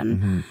mode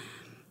and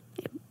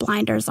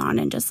blinders on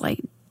and just like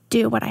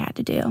do what I had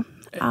to do.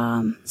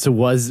 So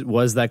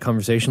was that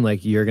conversation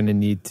like you're going to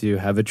need to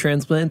have a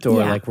transplant, or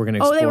like we're going to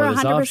explore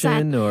this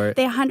option, or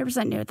they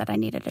 100% knew that I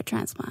needed a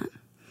transplant,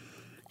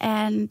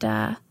 and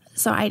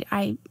so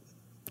I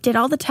did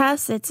all the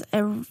tests. It's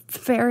a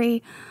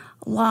very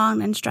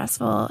long and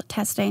stressful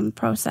testing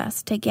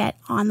process to get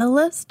on the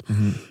list.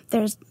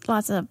 There's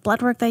lots of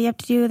blood work that you have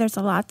to do. There's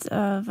a lot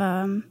of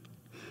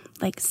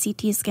like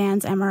CT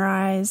scans,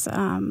 MRIs.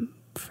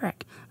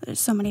 There's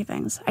so many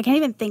things. I can't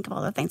even think of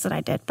all the things that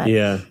I did, but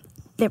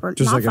they were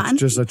just not like fun.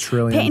 Just a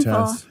trillion painful,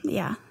 tests.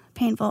 Yeah,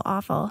 painful,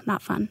 awful,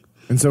 not fun.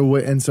 And so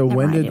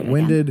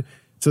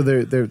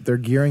they're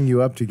gearing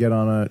you up to get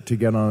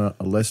on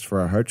a list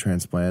for a heart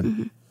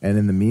transplant, and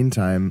in the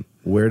meantime,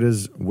 where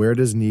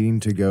does needing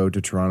to go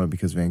to Toronto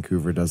because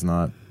Vancouver does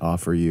not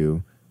offer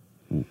you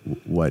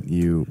what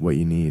you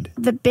need?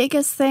 The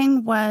biggest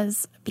thing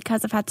was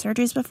because I've had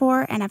surgeries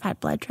before and I've had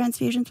blood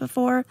transfusions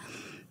before.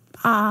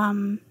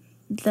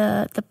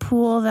 The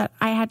pool that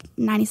I had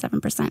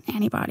 97%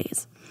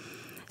 antibodies.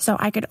 So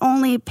I could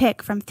only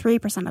pick from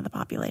 3% of the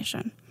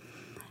population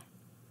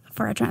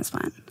for a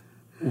transplant.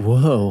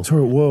 Whoa.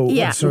 Whoa.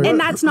 Yeah, and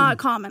that's not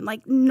common.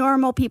 Like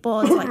normal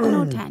people, it's like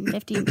 10,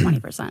 15,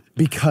 20%.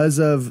 Because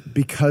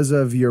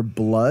of your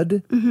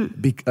blood,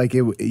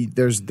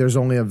 there's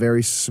only a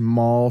very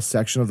small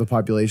section of the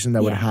population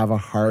that would have a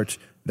heart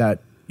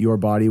that your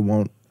body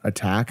won't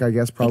attack, I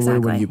guess,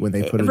 probably when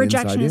they put it inside you.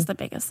 Rejection is the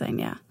biggest thing,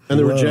 yeah. And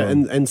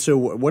the and so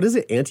what is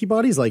it?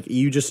 Antibodies? Like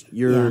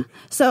you're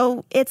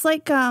So it's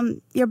like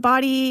your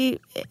body,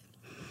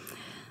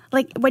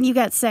 like when you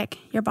get sick,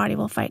 your body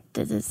will fight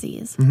the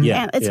disease.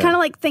 Yeah, and it's kind of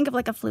like, think of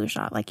like a flu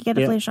shot. Like you get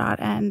a flu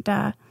shot and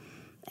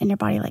your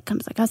body like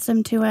comes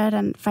accustomed to it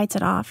and fights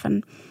it off.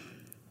 And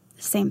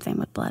same thing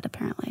with blood,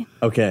 apparently.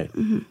 Okay.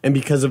 And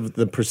because of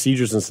the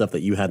procedures and stuff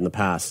that you had in the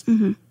past,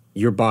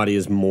 your body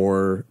is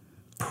more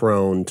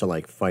prone to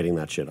like fighting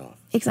that shit off.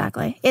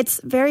 Exactly.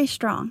 It's very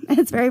strong.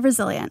 It's very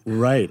resilient.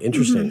 Right.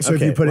 Interesting. So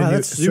if you put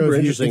that's super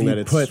interesting that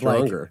it's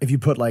stronger. If you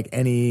put like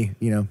any,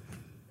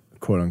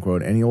 quote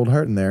unquote, any old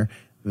heart in there,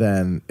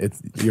 then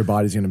your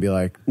body's going to be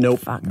like,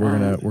 nope,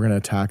 we're gonna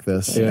attack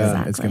this.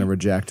 Exactly. It's going to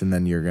reject, and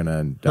then you're going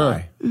to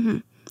die.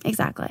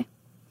 Exactly.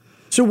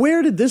 So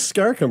where did this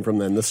scar come from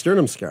then? The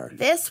sternum scar.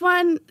 This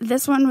one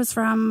was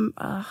from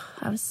I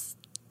was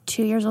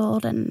 2 years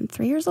old and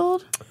 3 years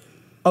old.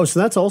 Oh,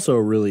 so that's also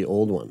a really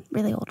old one.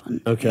 Really old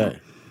one. Okay. Yeah.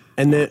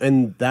 And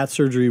then that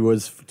surgery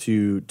was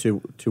to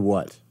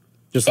what?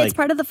 Just it's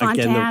part of the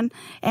Fontan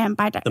and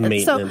by the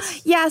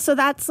maintenance. So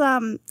that's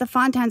the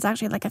Fontan's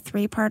actually like a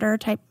 3-parter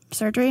type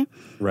surgery.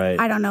 Right.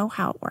 I don't know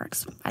how it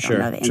works. I don't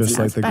know the ins Just and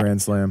like outs, the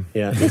Grand Slam.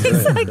 Yeah.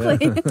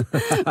 Exactly.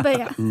 But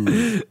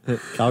yeah.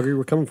 Calgary,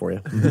 we're coming for you.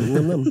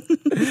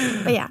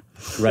 But yeah.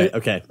 Right.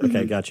 Okay.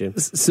 Got you.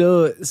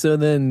 So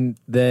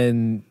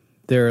then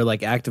they're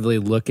like actively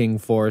looking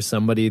for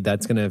somebody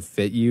that's going to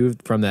fit you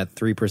from that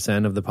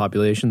 3% of the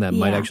population that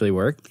might actually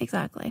work.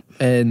 Exactly.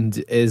 And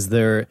is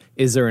there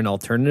an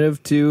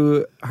alternative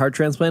to heart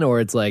transplant, or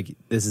it's like,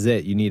 this is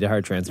it, you need a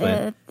heart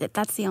transplant?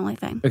 That's the only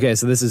thing. Okay,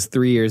 so this is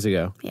 3 years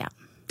ago. Yeah.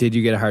 Did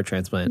you get a heart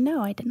transplant?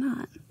 No, I did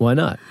not. Why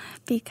not?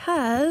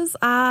 Because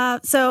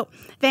so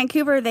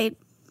Vancouver,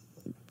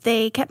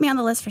 they kept me on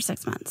the list for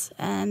 6 months,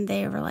 and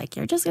they were like,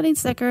 "You're just getting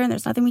sicker, and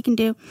there's nothing we can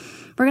do.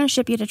 We're going to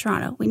ship you to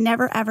Toronto. We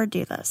never ever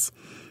do this,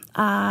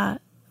 but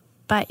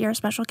you're a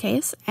special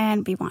case,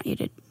 and we want you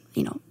to,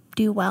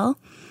 do well.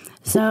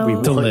 So we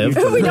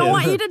don't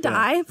want you to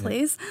die,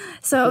 please."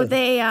 So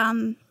they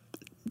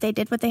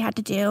did what they had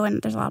to do,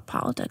 and there's a lot of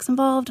politics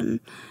involved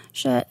and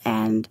shit,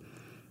 and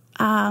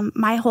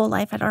my whole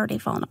life had already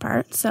fallen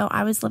apart. So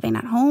I was living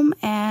at home,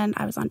 and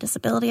I was on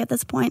disability at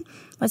this point,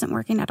 wasn't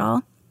working at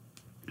all.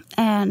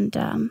 And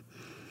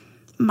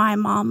my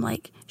mom,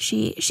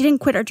 she didn't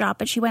quit her job,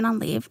 but she went on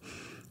leave.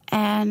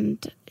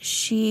 And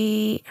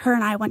her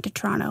and I went to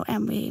Toronto,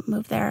 and we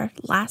moved there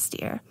last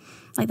year.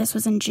 This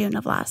was in June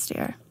of last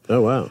year.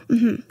 Oh, wow.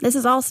 Mm-hmm. This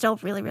is all still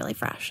really, really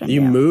fresh. And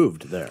you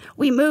moved there?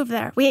 We moved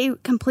there. We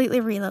completely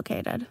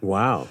relocated.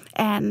 Wow.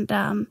 And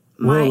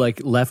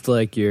left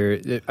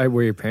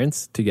were your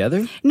parents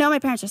together? No, my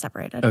parents are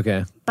separated.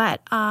 Okay.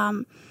 But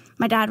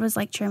my dad was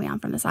cheering me on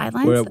from the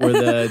sidelines. We're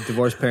the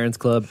Divorced Parents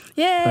Club.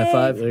 Yay! High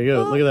five. There you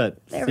go. Look at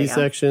that.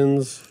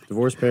 C-sections,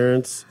 divorced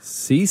parents.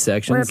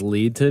 C-sections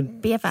lead to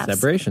BFFs.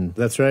 separation.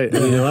 That's right.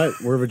 And you know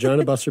what? We're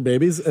vagina buster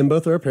babies, and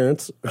both of our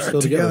parents are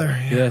still together.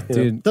 Yeah,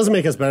 dude. Doesn't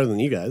make us better than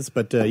you guys,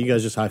 but you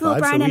guys just high five.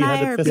 Brian so we and had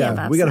I to are fist bump.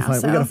 BFFs. We gotta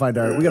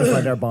now,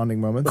 find our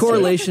bonding moments.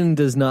 Correlation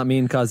does not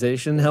mean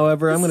causation.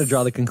 However, I'm going to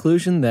draw the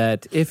conclusion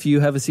that if you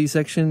have a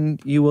C-section,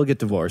 you will get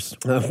divorced.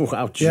 Oh,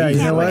 wow. Geez, Yeah,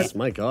 you know what?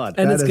 My God.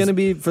 And it's going to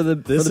be for the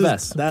best.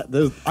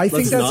 I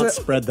think let's not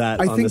spread that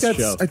on this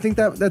show. I think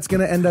that's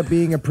going to end up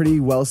being a pretty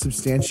well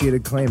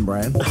substantiated claim,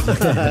 Brian.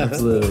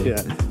 Absolutely.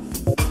 Yeah.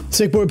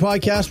 Sick Boy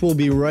Podcast will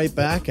be right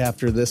back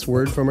after this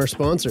word from our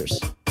sponsors.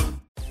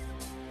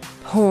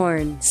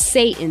 Porn,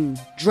 Satan,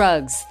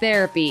 drugs,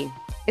 therapy.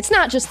 It's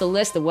not just the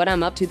list of what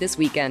I'm up to this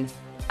weekend.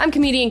 I'm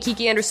comedian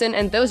Kiki Anderson,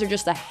 and those are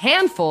just a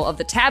handful of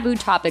the taboo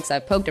topics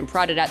I've poked and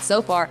prodded at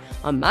so far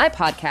on my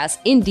podcast,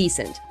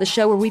 Indecent, the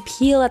show where we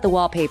peel at the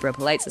wallpaper of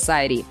polite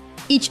society.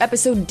 Each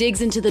episode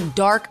digs into the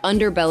dark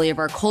underbelly of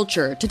our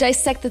culture to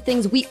dissect the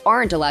things we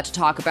aren't allowed to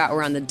talk about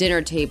around the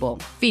dinner table,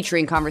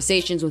 featuring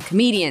conversations with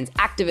comedians,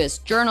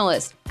 activists,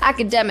 journalists,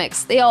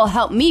 academics. They all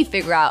help me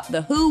figure out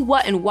the who,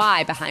 what, and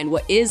why behind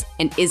what is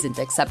and isn't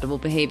acceptable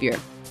behavior.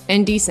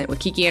 Indecent with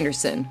Kiki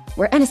Anderson,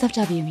 where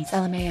NSFW meets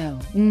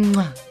LMAO.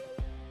 Mwah.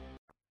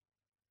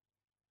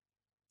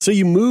 So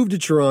you moved to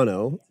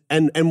Toronto,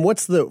 and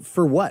what's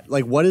for what?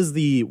 What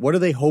are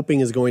they hoping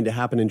is going to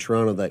happen in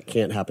Toronto that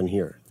can't happen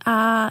here?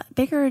 Not a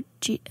bigger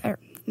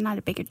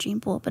gene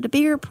pool, but a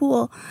bigger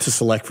pool to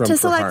select from.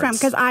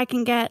 Because I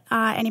can get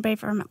anybody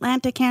from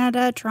Atlanta,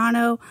 Canada,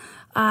 Toronto,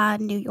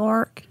 New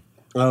York.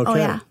 Okay. Oh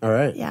yeah. All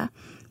right. Yeah.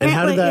 And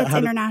how did that? It's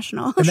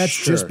international. And that's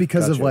just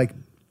because of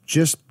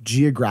just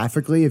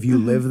geographically. If you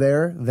live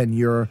there, then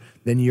you're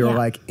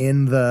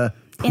in the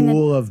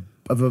pool of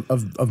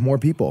more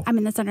people. I'm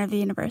in the center of the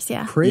universe.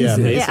 Yeah. Crazy. Yeah,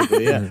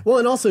 basically. Yeah. Well,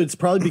 and also it's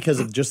probably because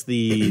of just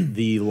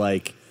the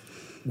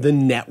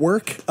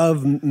network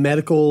of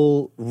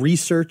medical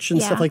research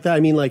and stuff like that. I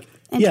mean, and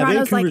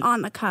Toronto's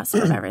on the cusp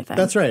of everything.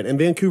 That's right. And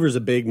Vancouver's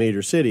a big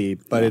major city,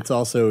 but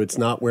it's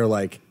not where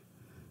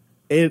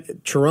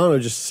Toronto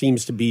just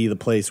seems to be the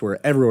place where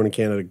everyone in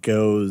Canada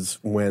goes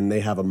when they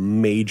have a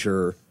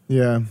major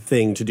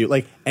thing to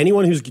do.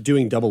 Anyone who's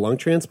doing double lung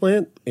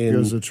transplant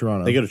goes to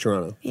Toronto. They go to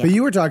Toronto. Yeah. But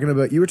you were talking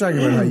about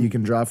how you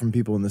can draw from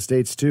people in the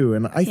States too.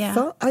 And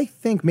I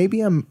think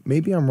maybe I'm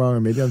wrong, or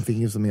maybe I'm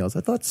thinking of something else.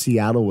 I thought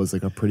Seattle was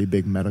a pretty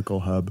big medical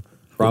hub.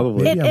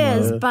 Probably. It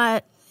is,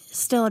 but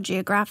still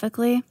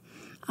geographically.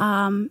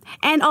 And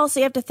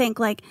also you have to think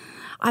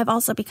I've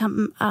also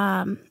become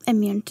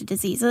immune to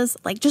diseases,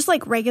 just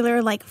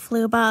regular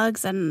flu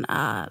bugs and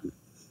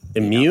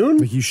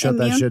immune? You shut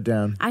that shit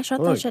down. I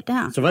shut that shit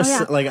down. So if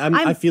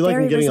I feel like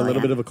I'm getting a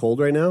little bit of a cold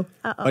right now.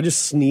 Uh-oh. If I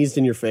just sneezed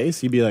in your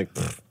face, you'd be like,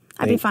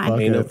 I'd be fine.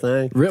 Ain't no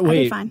thing. Wait, I'd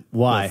be fine.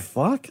 Why? The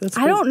fuck? That's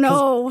I don't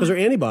know. Because our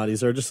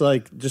antibodies are just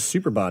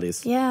super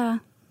bodies. Yeah.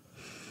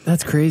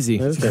 That's crazy.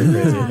 That is kind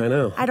of crazy. I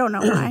know. I don't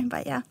know why,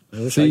 but yeah. I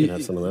wish I could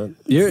have some of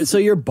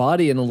that. Your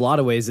body in a lot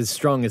of ways is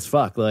strong as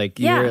fuck.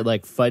 You're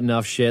fighting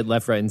off shit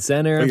left, right, and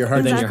center. Or your heart,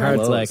 and then your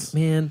heart's blows.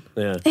 man.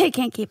 Yeah. It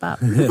can't keep up.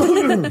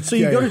 So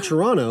you go to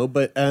Toronto,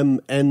 but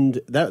and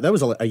that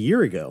was a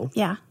year ago.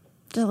 Yeah.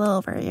 Just a little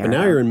over a year But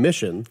now ago. you're in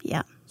Mission.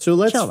 Yeah. So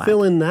let's Chilliwack.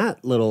 fill in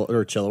that little,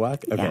 or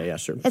Chilliwack. Okay, yeah,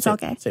 sure. It's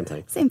okay. Same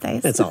thing. Same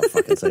face. It's all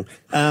fucking same.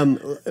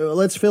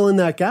 Let's fill in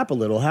that gap a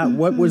little.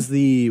 What was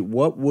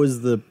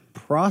the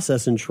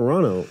process in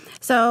Toronto?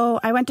 So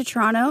I went to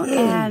Toronto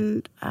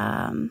and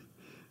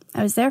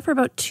I was there for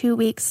about 2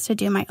 weeks to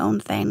do my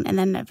own thing. And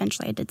then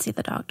eventually I did see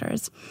the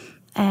doctors.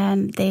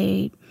 And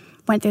they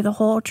went through the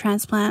whole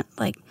transplant,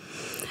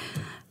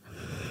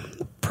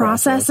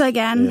 process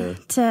again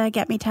to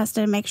get me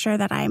tested and make sure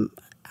that I'm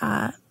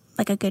a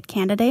good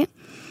candidate.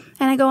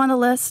 And I go on the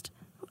list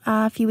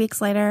a few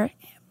weeks later.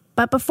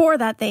 But before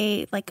that,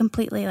 they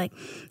completely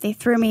they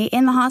threw me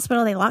in the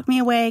hospital. They locked me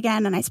away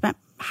again, and I spent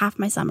half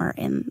my summer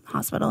in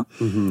hospital.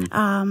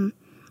 Mm-hmm.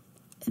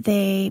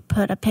 They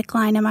put a PICC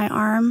line in my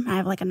arm. I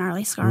have a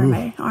gnarly scar on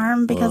my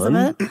arm because of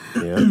it.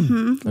 Yeah.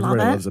 Mm-hmm. Love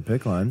Everybody it. loves a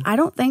PICC line. I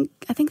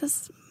think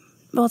this.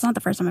 Well, it's not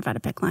the first time I've had a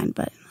PICC line,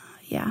 but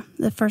yeah,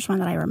 the first one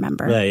that I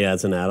remember. Yeah,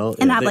 it's an adult.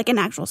 And I have an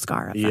actual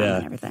scar of them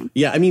and everything.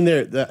 Yeah, I mean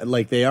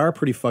they are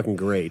pretty fucking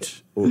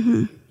great.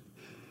 Mm-hmm.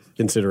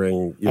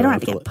 Considering I don't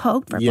have to get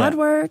poked for blood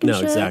work. And no,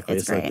 shit. exactly.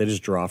 It's great. They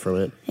just draw from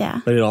it. Yeah,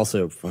 but it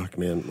also, fuck,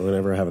 man.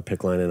 Whenever I have a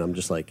PICC line, and I'm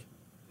just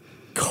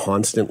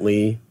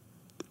constantly,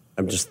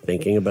 I'm just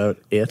thinking about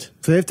it.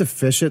 So they have to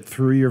fish it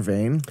through your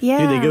vein. Yeah,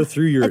 dude, they go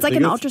through your. It's like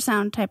an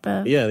ultrasound type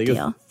of they deal.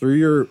 go through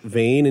your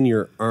vein in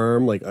your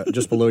arm,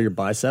 just below your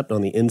bicep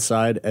on the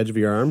inside edge of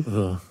your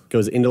arm.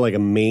 Goes into a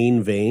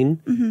main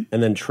vein,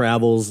 and then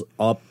travels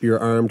up your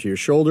arm to your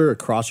shoulder,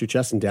 across your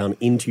chest, and down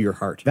into your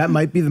heart. That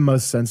might be the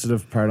most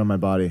sensitive part on my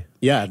body.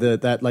 Yeah,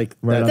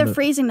 the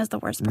freezing is the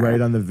worst part.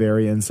 Right on the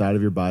very inside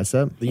of your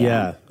bicep.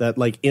 Yeah,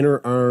 that inner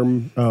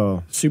arm.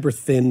 Oh, super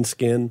thin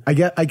skin. I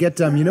get.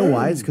 You know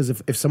why? It's because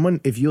if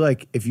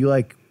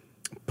you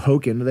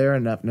poke into there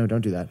enough. No,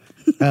 don't do that.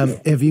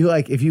 If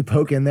you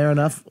poke in there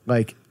enough,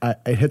 it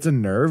hits a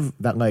nerve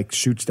that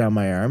shoots down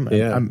my arm.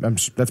 Yeah,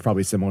 that's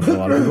probably similar to a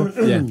lot of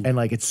people. Yeah, and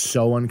it's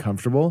so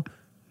uncomfortable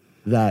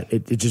that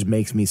it just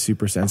makes me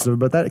super sensitive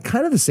about that.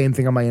 Kind of the same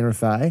thing on my inner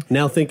thigh.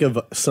 Now think of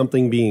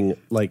something being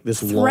this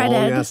threaded. long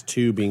ass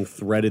tube being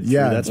threaded through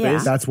that space. Yeah.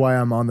 That's why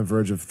I'm on the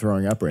verge of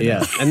throwing up right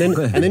now. and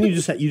then you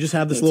just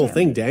have this little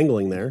thing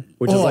dangling there,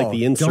 which is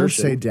the insertion. Don't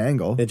say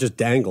dangle. It just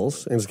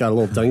dangles, and it's got a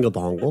little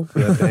dongle.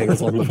 It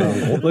dangles on the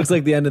dongle. Looks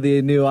like the end of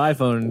the new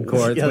iPhone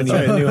cords when you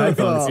get a new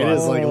iPhone. It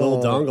is like a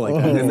little dongle like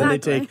that. And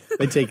then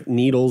they take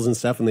needles and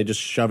stuff and they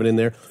just shove it in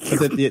there.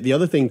 But the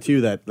other thing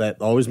too that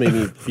always made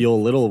me feel a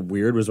little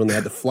weird was when they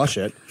had to flush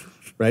it.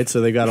 Right,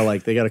 so they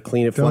gotta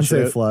clean it. Don't flush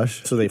say it.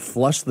 flush. So they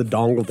flush the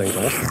dingle with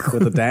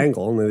the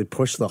dangle, and then they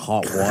push the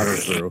hot water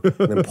through,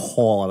 and then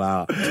pull it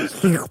out.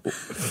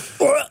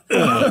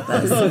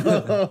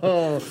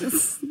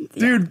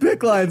 Dude,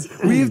 PICC lines.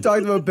 We've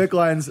talked about PICC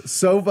lines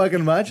so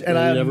fucking much, and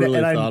I never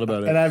really thought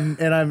about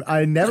it.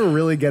 I never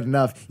really get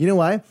enough. You know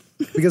why?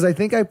 Because I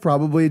think I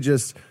probably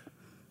just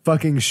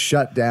fucking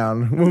shut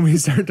down when we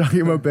start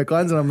talking about PICC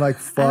lines, and I'm like,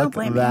 fuck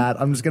that.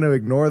 I'm just going to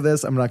ignore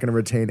this. I'm not going to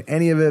retain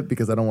any of it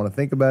because I don't want to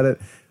think about it.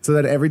 So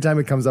that every time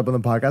it comes up on the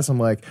podcast, I'm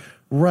like,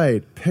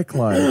 right, PICC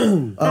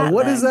line.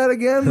 What is that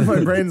again?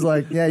 My brain's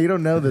like, yeah, you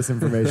don't know this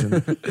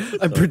information.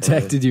 I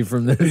protected you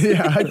from this.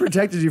 Yeah, I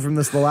protected you from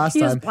this the last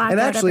time. And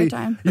actually,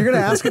 you're going to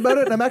ask about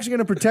it, and I'm actually going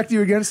to protect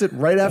you against it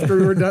right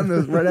after we're done.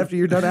 Right after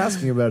you're done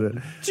asking about it.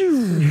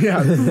 Yeah,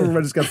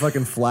 I just got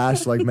fucking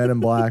flashed like Men in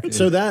Black.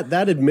 So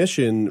that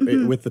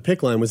admission with the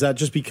PICC line, was that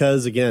just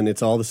because, again,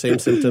 it's all the same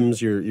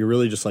symptoms? You're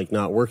really just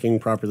not working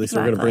properly, so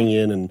we're going to bring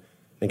you in and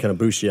kind of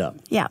boost you up.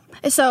 Yeah.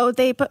 So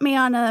they put me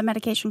on a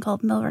medication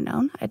called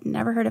Milrinone. I'd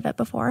never heard of it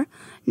before.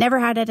 Never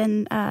had it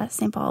in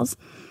St. Paul's.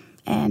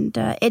 And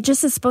it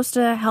just is supposed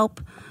to help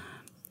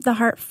the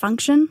heart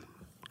function.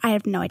 I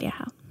have no idea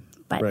how.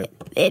 But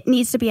it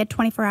needs to be a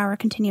 24-hour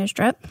continuous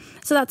drip.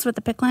 So that's what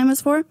the PICC line was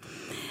for.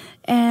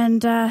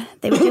 And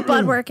they would do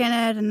blood work in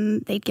it,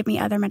 and they'd give me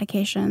other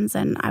medications.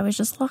 And I was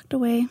just locked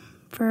away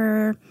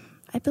for,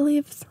 I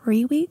believe,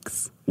 3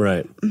 weeks.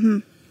 Right.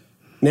 Mm-hmm.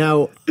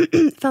 Now,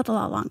 it felt a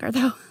lot longer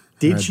though.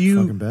 Did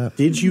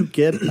you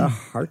get a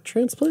heart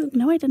transplant?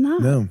 No, I did not.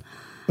 No.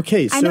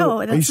 Okay, so I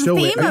know that's the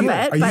theme of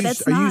it, but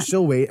it's not. Are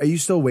you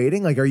still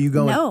waiting? Are you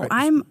going? No,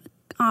 I'm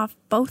off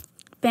both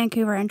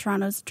Vancouver and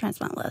Toronto's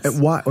transplant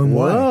list. Why?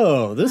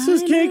 Whoa, this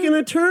is taking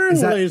a turn,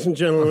 ladies and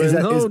gentlemen.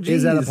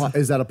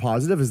 Is that a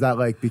positive? Is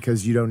that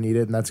because you don't need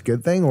it and that's a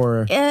good thing,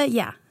 or?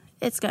 Yeah.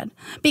 It's good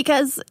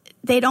because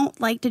they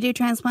don't like to do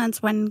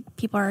transplants when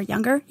people are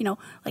younger,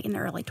 like in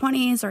their early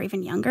 20s or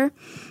even younger,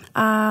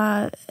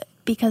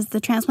 because the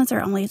transplants are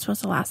only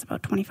supposed to last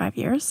about 25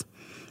 years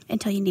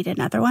until you need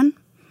another one.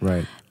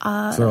 Right.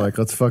 So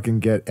let's fucking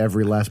get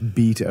every last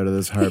beat out of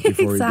this heart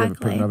before we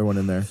put another one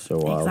in there. So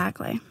wild.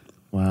 Exactly.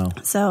 Wow.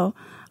 So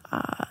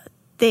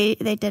they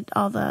did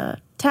all the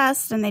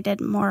tests and they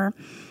did more,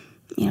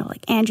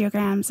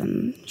 angiograms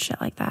and shit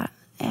like that.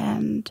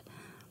 And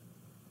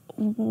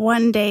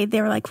one day they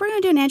were like, we're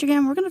going to do an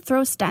angiogram. We're going to throw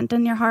a stent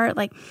in your heart.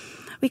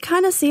 We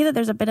kind of see that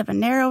there's a bit of a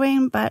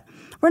narrowing, but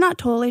we're not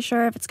totally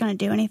sure if it's going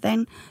to do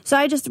anything. So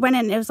I just went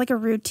in. It was like a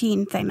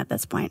routine thing at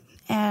this point.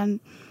 And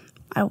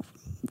I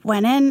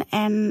went in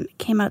and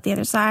came out the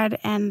other side,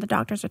 and the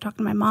doctors are talking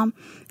to my mom,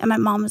 and my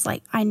mom was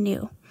like, I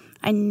knew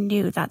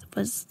that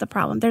was the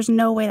problem. There's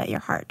no way that your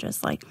heart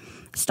just like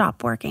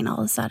stopped working all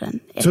of a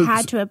sudden. It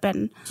had to have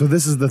been. So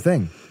this is the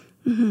thing.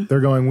 Mm-hmm. They're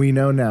going, we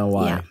know now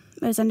why. Yeah,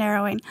 it was a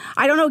narrowing.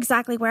 I don't know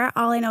exactly where.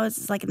 All I know is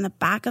it's like in the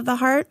back of the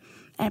heart,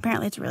 and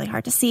apparently it's really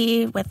hard to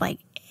see with like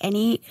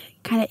any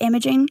kind of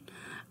imaging,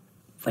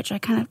 which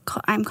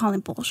I'm calling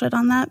bullshit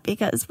on that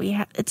because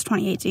it's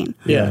 2018.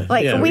 Yeah,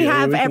 we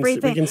have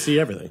everything. We can see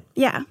everything.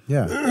 Yeah.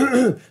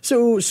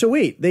 So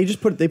wait, they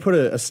put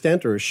a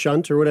stent or a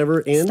shunt or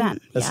whatever in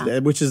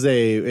stent, which is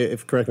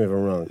if correct me if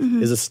I'm wrong,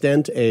 is a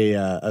stent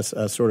a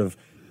sort of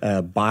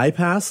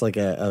bypass, like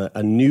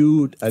a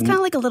new. It's kind of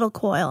like a little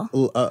coil.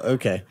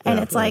 Okay, and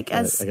it's like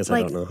I guess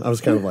I don't know. I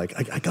was kind of like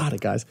I got it,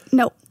 guys.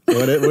 No.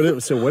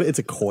 It's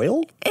a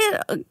coil?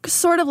 It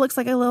sort of looks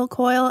like a little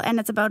coil, and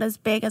it's about as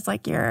big as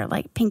like your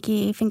like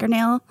pinky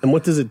fingernail. And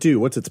what does it do?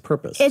 What's its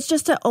purpose? It's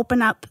just to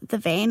open up the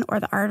vein or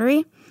the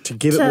artery. To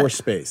give it more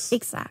space.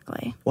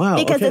 Exactly. Wow.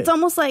 Because it's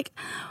almost like,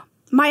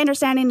 my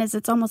understanding is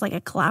it's almost like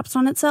it collapsed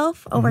on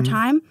itself over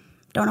time.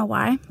 Don't know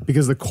why.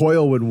 Because the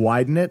coil would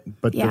widen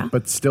it,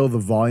 but still the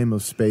volume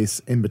of space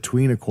in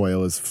between a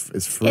coil is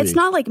free. It's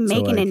not like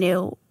making a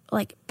new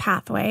like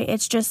pathway.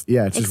 It's just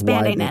expanding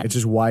widening. it. It's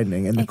just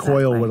widening, and the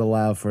coil would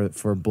allow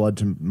for blood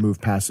to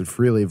move past it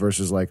freely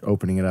versus like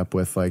opening it up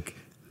with like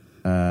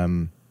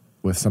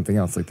with something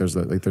else. Like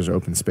there's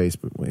open space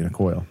in a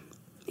coil.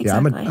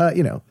 Exactly. Yeah,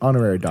 I'm a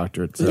honorary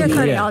doctorate. So. You're a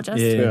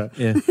cardiologist.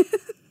 Yeah.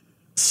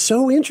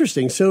 So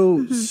interesting.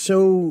 So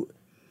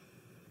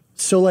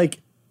like,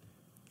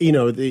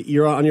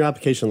 you're on your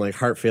application, like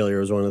heart failure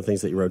was one of the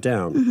things that you wrote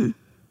down. Mm-hmm.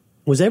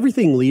 Was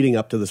everything leading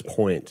up to this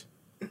point,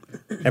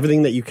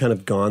 everything that you kind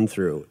of gone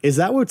through, is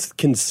that what's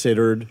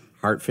considered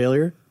heart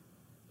failure?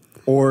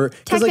 Or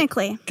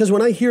technically, because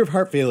when I hear of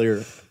heart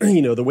failure,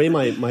 the way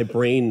my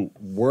brain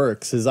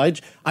works is I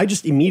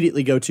just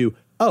immediately go to,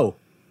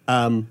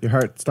 your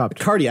heart stopped,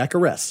 cardiac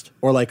arrest,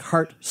 or like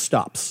heart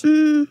stops,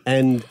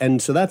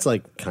 and so that's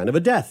like kind of a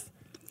death.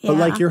 But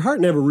like your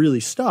heart never really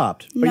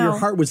stopped, but your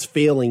heart was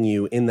failing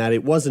you in that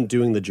it wasn't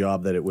doing the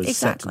job that it was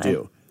set to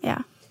do.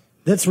 Yeah.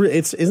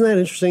 Isn't that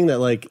interesting that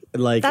like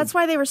that's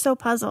why they were so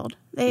puzzled.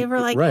 They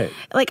were like, right.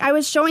 Like I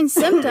was showing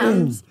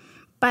symptoms,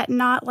 but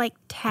not like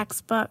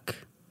textbook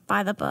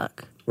by the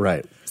book.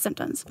 Right.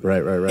 Symptoms.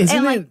 Right.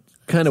 Isn't it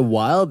kind of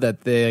wild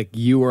that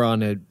you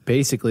were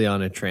basically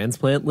on a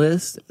transplant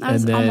list? I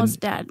was almost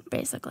dead,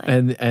 basically.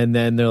 And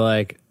then they're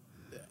like,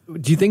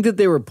 do you think that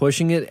they were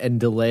pushing it and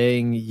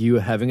delaying you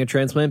having a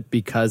transplant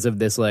because of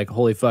this, like,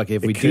 holy fuck,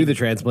 if we do the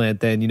transplant,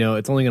 then,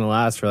 it's only going to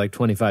last for like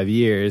 25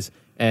 years.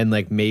 And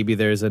like, maybe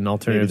there's an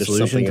alternative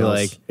solution to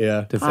like,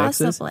 to fix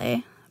possibly.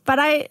 this? But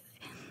I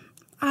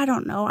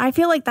don't know. I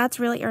feel like that's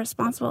really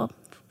irresponsible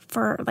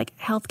for like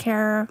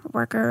healthcare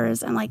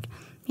workers and like,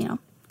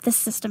 this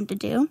system to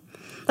do.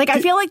 Like, I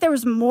feel like there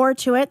was more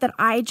to it that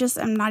I just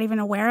am not even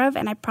aware of,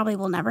 and I probably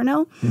will never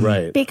know.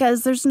 Right.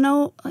 Because there's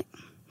no,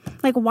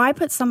 like why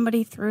put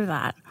somebody through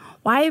that?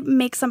 Why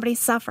make somebody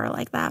suffer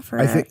like that for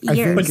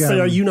years? But so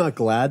are you not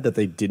glad that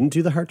they didn't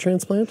do the heart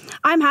transplant?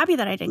 I'm happy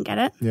that I didn't get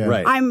it. Yeah.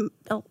 Right.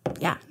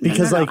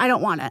 Because I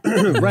don't want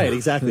it. Right,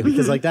 exactly.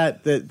 Because like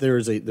that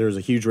there's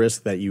a huge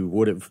risk that you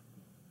would have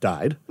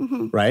died,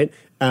 right?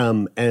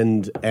 And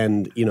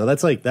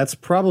that's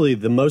probably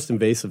the most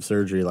invasive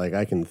surgery like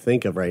I can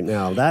think of right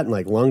now. That and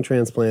like lung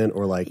transplant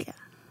or like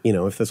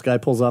if this guy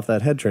pulls off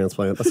that head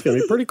transplant, that's going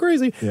to be pretty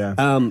crazy. Yeah.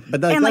 But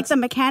like the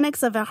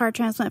mechanics of a heart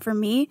transplant for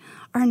me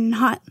are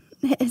not.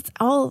 It's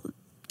all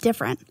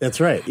different. That's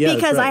right. Yeah.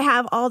 Because I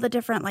have all the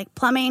different like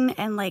plumbing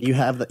and like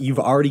you've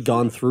already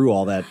gone through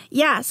all that.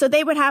 Yeah. So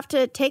they would have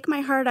to take my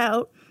heart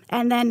out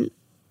and then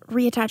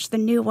reattach the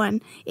new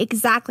one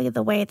exactly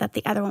the way that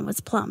the other one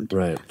was plumbed.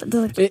 Right.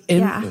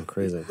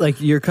 Crazy.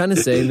 Like you're kind of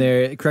saying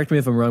there, correct me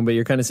if I'm wrong, but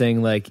you're kind of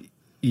saying like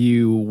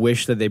you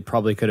wish that they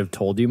probably could have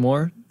told you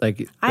more.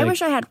 I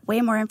wish I had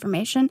way more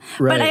information,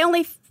 right. but I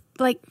only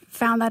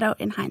found that out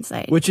in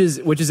hindsight. Which is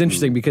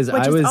interesting because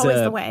I was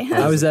always the way.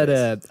 I was at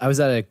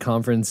a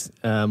conference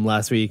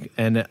last week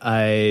and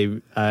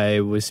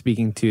I was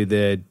speaking to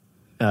the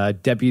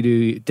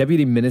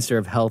deputy minister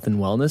of health and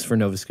wellness for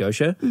Nova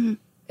Scotia. Mm-hmm.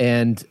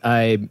 And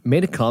I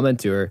made a comment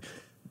to her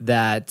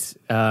that,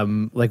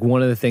 like,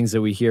 one of the things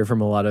that we hear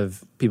from a lot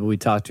of people we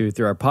talk to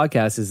through our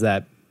podcast is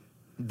that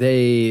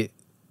they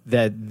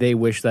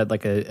wish that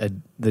like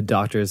the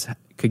doctors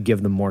could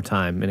give them more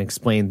time and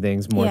explain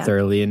things more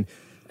thoroughly.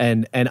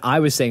 And I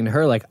was saying to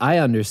her, like, I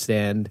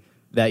understand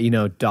that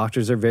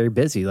doctors are very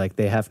busy. Like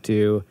they have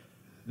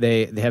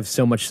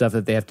so much stuff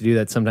that they have to do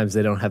that sometimes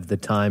they don't have the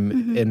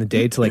time in the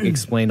day to like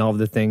explain all of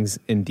the things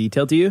in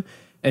detail to you.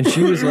 And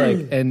she was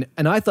like, and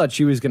I thought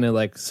she was going to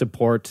like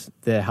support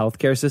the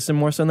healthcare system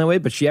more so in that way,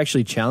 but she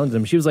actually challenged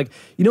them. She was like,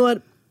 you know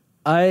what?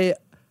 I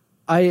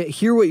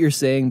hear what you're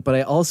saying, but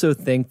I also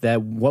think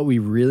that what we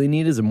really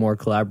need is a more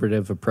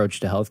collaborative approach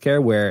to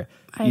healthcare where,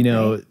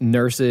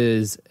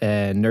 nurses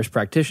and nurse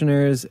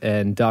practitioners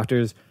and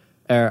doctors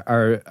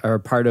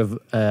are part of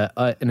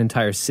an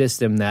entire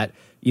system that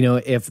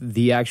if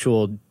the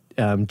actual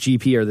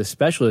GP or the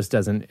specialist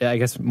doesn't, I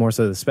guess more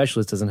so the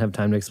specialist doesn't have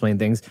time to explain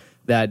things,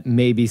 that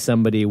maybe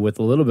somebody with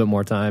a little bit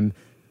more time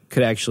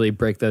could actually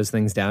break those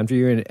things down for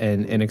you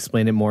and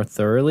explain it more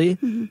thoroughly.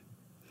 Mm-hmm.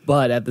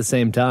 But at the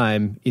same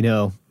time,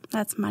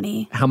 that's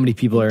money. How many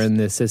people are in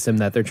this system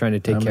that they're trying to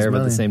take care of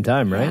at the same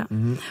time, right? Yeah.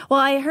 Mm-hmm. Well,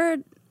 I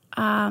heard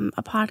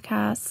a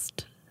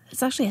podcast.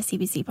 It's actually a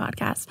CBC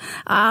podcast.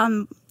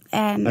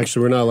 And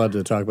actually, we're not allowed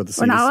to talk about the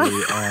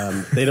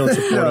CBC. They don't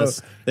support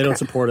us. They don't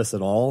support us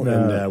at all,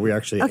 and we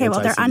actually well,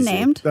 they're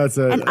unnamed. That's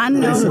an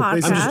unknown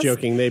podcast. I'm just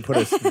joking. They put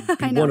a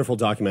wonderful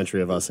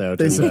documentary of us out.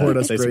 They support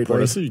us. They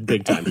support us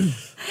big time.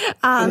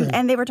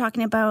 And they were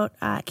talking about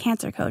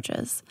cancer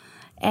coaches,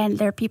 and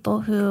they're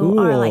people who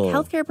are like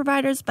healthcare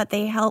providers, but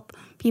they help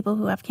people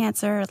who have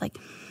cancer, like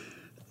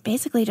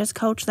basically just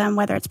coach them,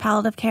 whether it's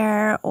palliative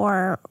care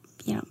or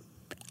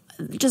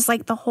just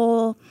like the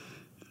whole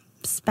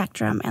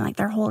spectrum and like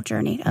their whole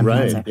journey of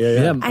cancer.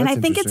 Yeah. And I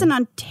think it's in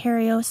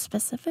Ontario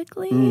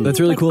specifically.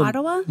 That's really cool.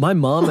 Ottawa. My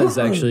mom is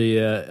actually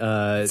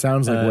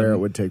sounds like where it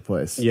would take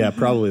place. Yeah,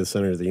 probably the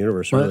center of the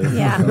universe. Really.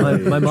 Yeah.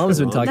 my mom's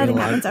been talking Nothing a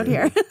lot. happens out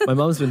here. My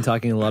mom's been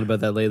talking a lot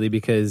about that lately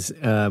because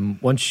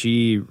once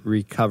she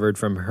recovered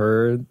from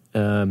her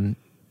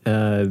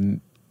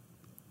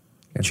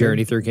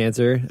journey through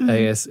cancer,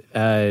 I guess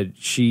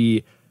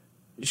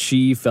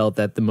she felt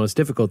that the most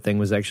difficult thing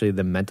was actually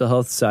the mental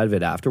health side of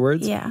it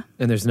afterwards. Yeah.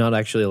 And there's not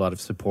actually a lot of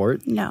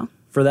support. No.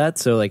 For that.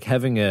 So like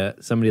having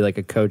somebody like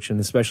a coach, and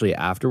especially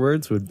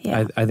afterwards, would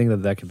I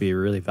think that could be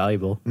really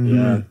valuable.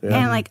 Mm-hmm. Yeah.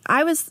 And like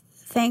I was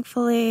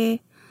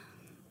thankfully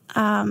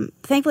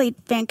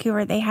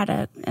Vancouver, they had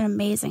an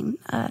amazing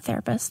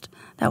therapist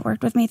that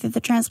worked with me through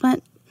the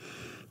transplant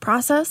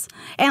process,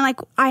 and like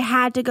I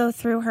had to go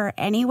through her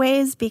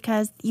anyways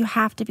because you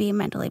have to be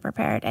mentally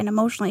prepared and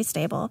emotionally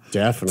stable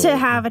to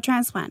have a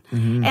transplant.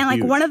 Mm-hmm. And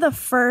like one of the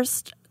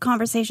first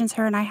conversations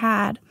her and I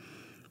had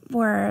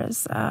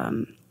was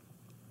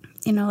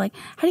like,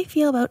 how do you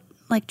feel about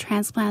like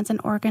transplants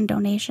and organ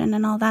donation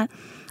and all that?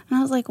 And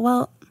I was like,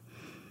 well,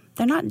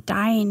 they're not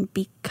dying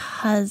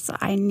because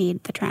I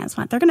need the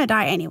transplant. They're going to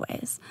die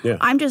anyways. Yeah.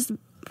 I'm just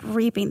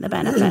reaping the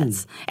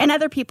benefits and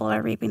other people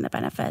are reaping the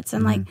benefits.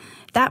 And like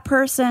that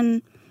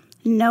person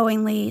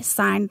knowingly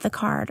signed the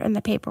card and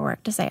the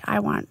paperwork to say, I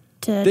want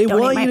to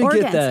donate my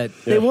organs. Get that.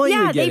 They want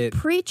you to get it. They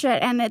preach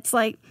it. And it's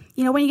like,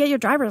 when you get your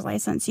driver's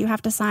license, you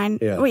have to sign.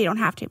 Yeah. Well, you don't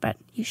have to, but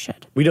you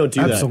should. We don't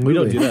do that. We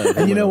don't do that.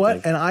 And you know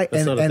what? And I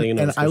That's not a thing in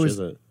Nova Scotia, is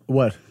it?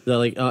 What?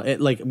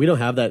 We don't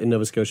have that in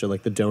Nova Scotia,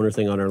 like the donor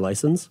thing on our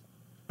license.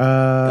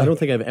 I don't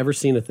think I've ever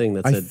seen a thing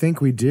that said. I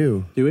think we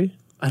do. Do we?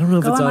 I don't know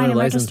if it's on our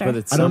license, but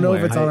it's somewhere. I don't know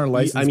if it's on our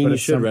license. I mean, you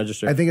should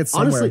register. I think it's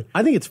somewhere. Honestly,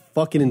 I think it's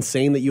fucking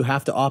insane that you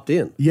have to opt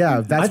in.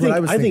 Yeah, that's what I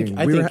was thinking.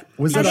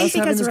 Was that us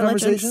having this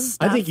conversation?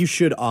 I think you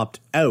should opt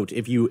out.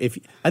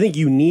 I think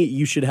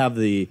you should have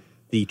the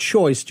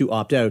choice to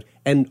opt out.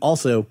 And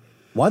also,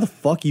 why the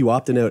fuck are you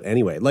opting out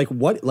anyway? Like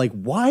what? Like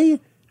why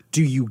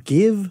do you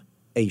give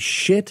a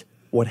shit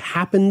what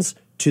happens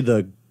to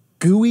the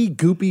gooey,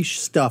 goopy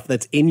stuff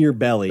that's in your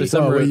belly? There's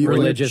some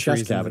religious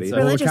chest cavity.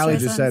 Well, what Callie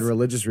just said,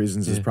 religious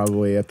reasons is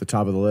probably at the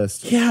top of the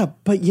list. Yeah,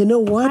 but you know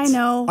what? I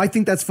know. I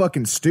think that's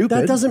fucking stupid.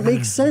 That doesn't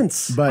make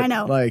sense. But I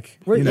know. Like,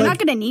 you're not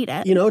going to need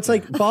it. It's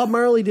like Bob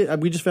Marley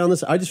did. We just found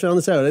this. I just found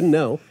this out. I didn't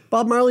know.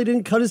 Bob Marley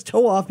didn't cut his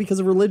toe off because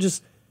of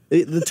religious.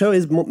 The toe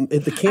is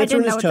the cancer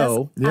in his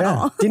toe.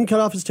 Didn't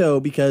cut off his toe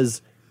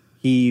because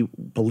he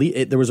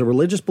believed there was a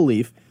religious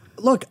belief.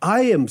 Look,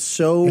 I am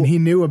so, and he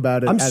knew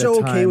about it. I'm at so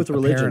a time, okay with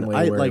religion.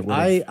 I've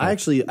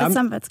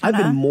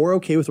been more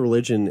okay with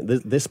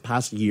religion this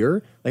past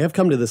year. Like I've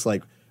come to this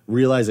like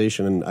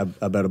realization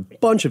about a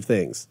bunch of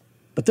things,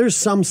 but there's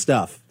some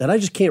stuff that I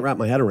just can't wrap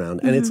my head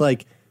around, and it's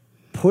like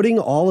putting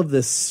all of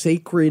this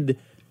sacred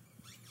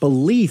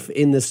belief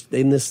in this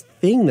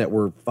thing that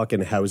we're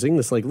fucking housing,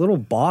 this like little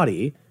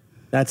body.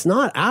 That's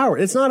not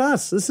it's not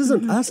us. This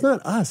isn't. That's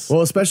not us.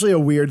 Well, especially a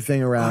weird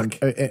thing around.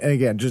 And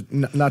again, just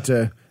not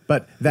to.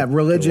 But that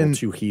religion,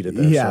 too heated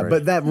there, yeah. Sorry.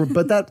 But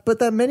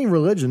that many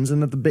religions,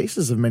 and that the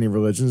basis of many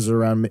religions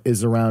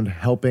is around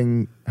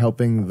helping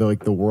the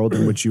world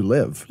in which you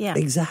live. Yeah,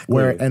 exactly.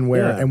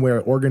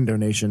 Where organ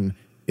donation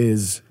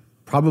is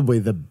probably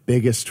the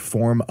biggest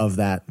form of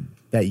that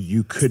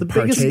you could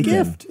partake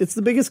in. It's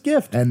the biggest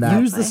gift. And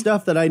use the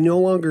stuff that I no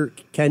longer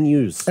can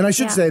use. And I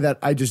should say that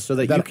so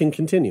that you can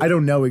continue. I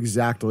don't know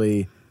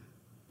exactly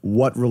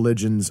what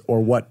religions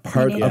or what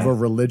part of a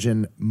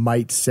religion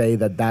might say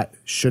that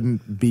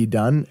shouldn't be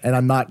done. And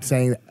I'm not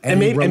saying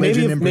any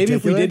religion in particular. Maybe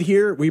if we did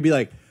here, we'd be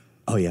like,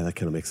 oh yeah, that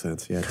kind of makes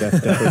sense. Yeah,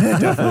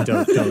 definitely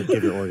don't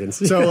give your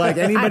organs. So like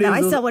anybody, I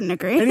still wouldn't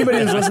agree. Anybody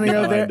who's listening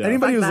out there,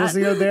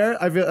 listening out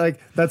there, I feel like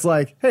that's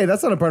like, hey,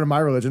 that's not a part of my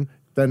religion.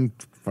 Then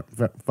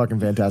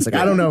fucking fantastic.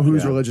 I don't know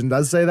whose religion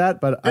does say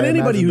that, but and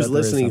anybody who's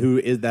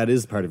listening that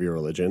is part of your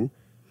religion,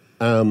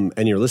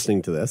 and you're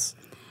listening to this.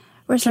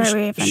 We're sorry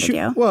we offended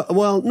you.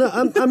 Well, no,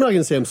 I'm not going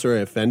to say I'm sorry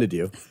I offended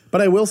you,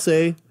 but I will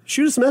say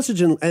shoot us a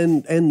message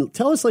and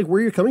tell us like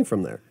where you're coming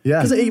from there.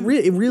 Yeah, because it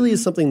really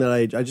is something that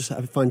I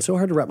find so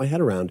hard to wrap my head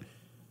around.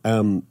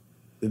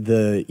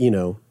 like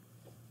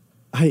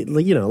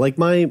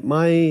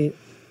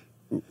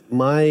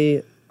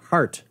my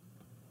heart.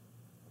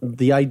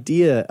 The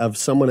idea of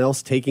someone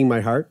else taking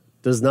my heart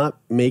does not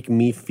make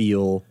me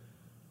feel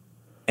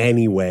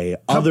any way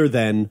other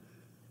than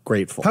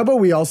grateful. How about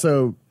we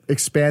also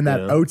expand that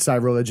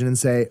outside religion and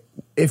say,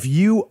 if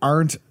you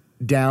aren't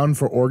down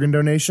for organ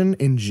donation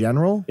in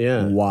general,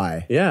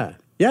 why? Yeah.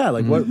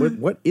 Like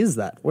what is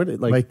that?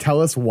 Like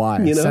tell us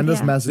why. Send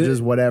us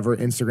messages, whatever,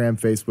 Instagram,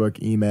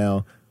 Facebook,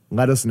 email.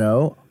 Let us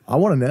know. I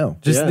want to know.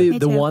 Just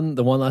the one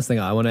last thing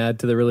I want to add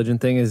to the religion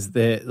thing is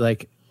that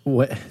like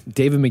what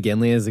David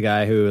McGinley is a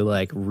guy who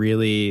like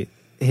really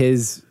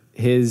his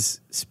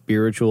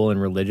spiritual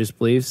and religious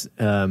beliefs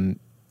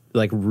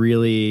like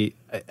really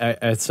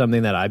it's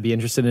something that I'd be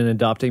interested in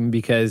adopting,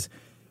 because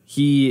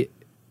he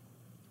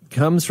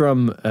comes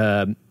from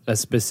a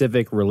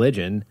specific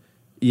religion,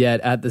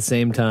 yet at the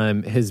same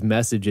time his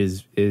message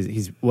is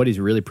he's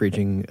really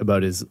preaching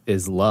about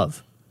is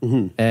love.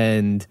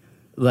 And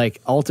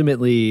like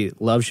ultimately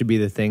love should be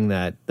the thing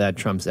that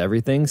trumps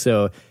everything.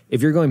 So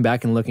if you're going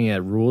back and looking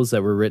at rules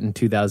that were written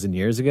 2,000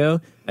 years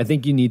ago, I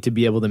think you need to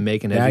be able to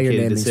make an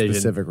educated decision.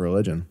 Specific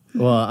religion.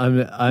 Well,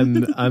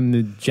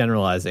 I'm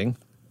generalizing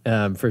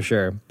for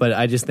sure, but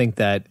I just think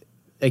that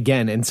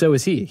again, and so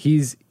is he.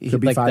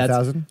 Could be like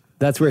 5,000.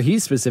 That's where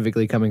he's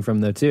specifically coming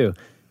from though too,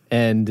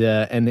 and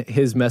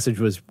his message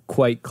was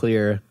quite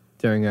clear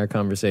during our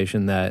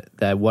conversation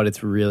that what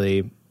it's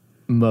really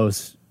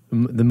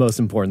the most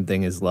important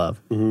thing is love.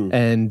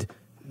 And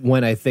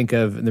when I think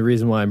of, the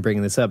reason why I'm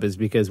bringing this up is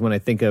because when I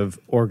think of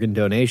organ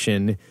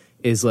donation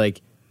is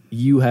like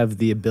you have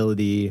the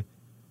ability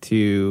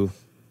to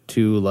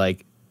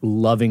like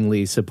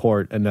lovingly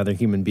support another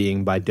human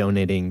being by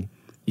donating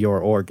your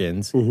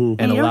organs and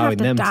you allowing don't have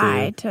them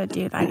die to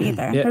do that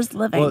either. Yeah. There's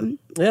living.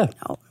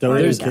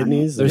 Donating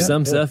kidneys. There's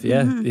some stuff,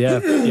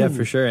 yeah,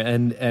 for sure.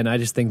 And I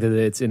just think that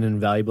it's an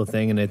invaluable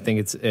thing, and I think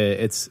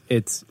it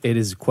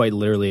is quite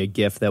literally a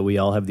gift that we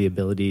all have the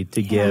ability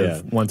to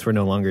give once we're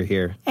no longer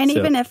here. And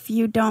even if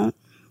you don't,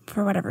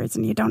 for whatever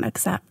reason, you don't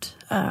accept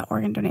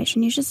organ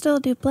donation, you should still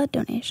do blood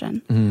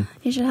donation.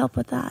 You should help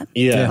with that.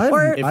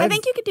 I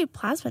think you could do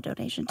plasma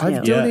donation too.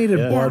 I've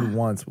donated blood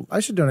once. I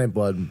should donate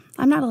blood.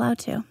 I'm not allowed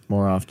to.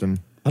 More often.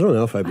 I don't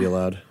know if I'd be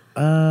allowed.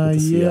 I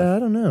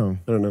don't know.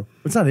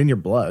 It's not in your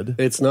blood.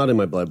 It's not in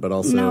my blood, but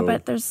also no.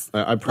 But there's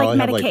I probably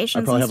like have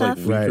medications like and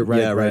stuff.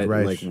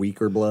 Right. Like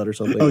weaker blood or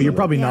something. Oh, you're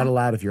probably not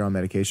allowed if you're on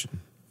medication.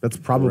 That's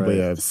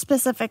probably a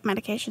specific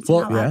medications.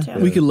 You're not allowed to.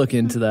 We could look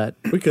into that.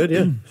 We could,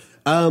 yeah.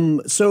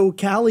 So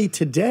Callie,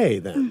 today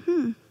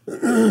then,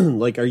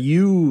 like, are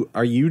you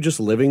just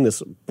living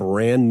this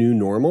brand new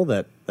normal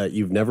that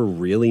you've never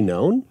really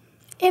known?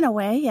 In a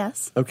way,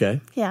 yes. Okay.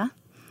 Yeah,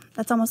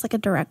 that's almost like a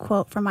direct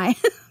quote from my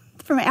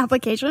from my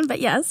application, but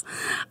yes.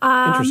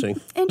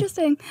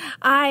 Interesting.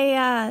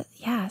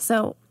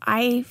 So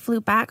I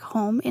flew back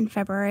home in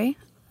February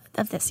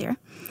of this year,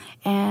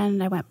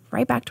 and I went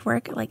right back to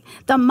work. Like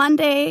the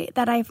Monday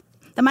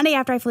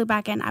after I flew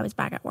back in, I was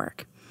back at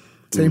work.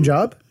 Same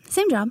job?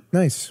 Same job.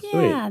 Nice.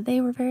 Yeah, Sweet.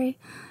 They were very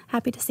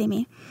happy to see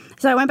me.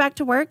 So I went back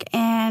to work,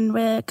 and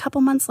a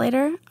couple months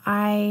later,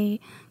 I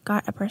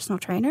got a personal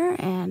trainer,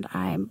 and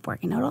I'm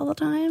working out all the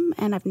time,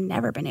 and I've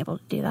never been able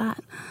to do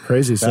that.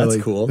 Crazy. So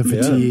that's cool. The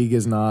fatigue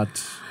is not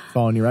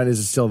following you around. Is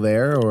it still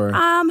there? Or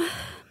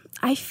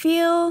I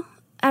feel,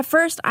 at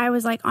first, I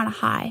was like on a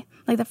high.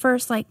 Like the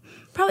first,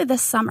 probably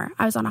this summer,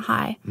 I was on a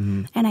high.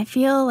 And I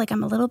feel like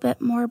I'm a little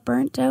bit more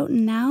burnt out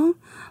now.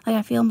 Like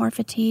I feel more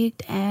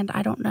fatigued, and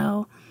I don't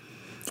know,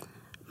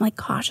 I'm like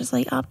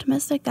cautiously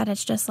optimistic that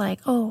it's just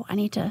like, oh, I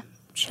need to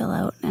chill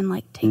out and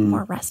like take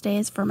more rest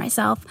days for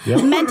myself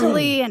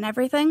mentally and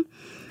everything.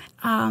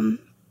 But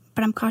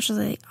I'm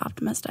cautiously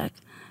optimistic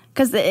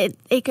because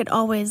it could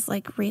always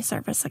like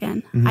resurface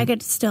again. I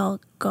could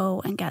still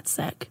go and get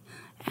sick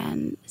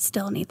and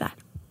still need that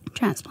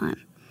transplant.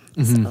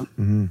 So,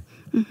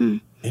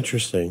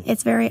 Interesting.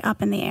 It's very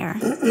up in the air.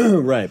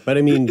 Right. But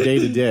I mean, day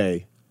to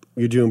day,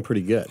 you're doing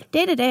pretty good.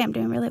 Day to day, I'm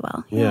doing really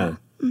well. Yeah.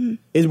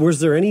 Was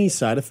there any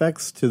side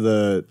effects to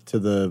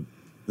the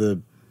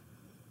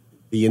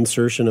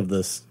insertion of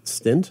the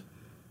stent?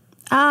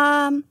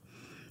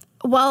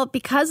 Well,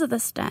 because of the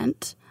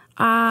stent,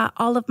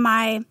 all of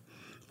my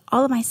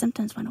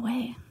symptoms went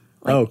away.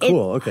 Like, oh,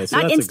 cool. Okay, so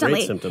not that's instantly. a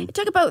great symptom. It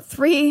took about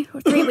three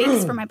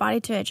weeks for my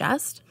body to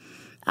adjust,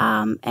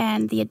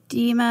 and the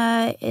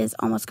edema is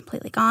almost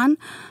completely gone.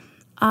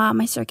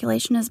 My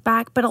circulation is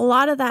back, but a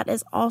lot of that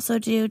is also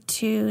due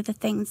to the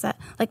things that,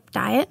 like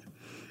diet.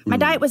 My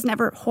diet was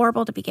never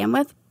horrible to begin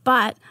with,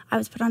 but I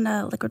was put on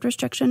a liquid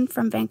restriction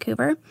from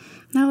Vancouver. And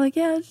they're like,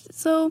 yeah,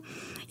 so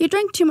you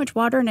drink too much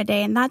water in a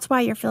day, and that's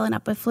why you're filling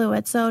up with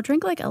fluid. So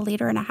drink like 1.5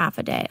 liters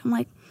a day. I'm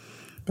like,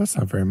 that's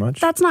not very much.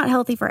 That's not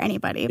healthy for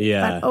anybody.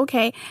 Yeah. But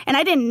okay. And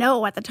I didn't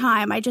know at the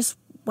time. I just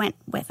went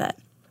with it.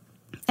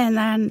 And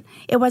then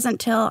it wasn't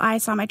until I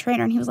saw my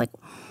trainer, and he was like,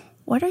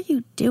 what are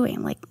you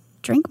doing? Like,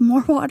 drink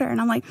more water. And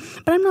I'm like,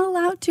 but I'm not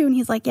allowed to. And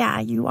he's like, yeah,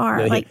 you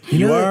are. Yeah, like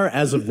you are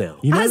as of now.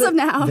 As of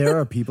now. There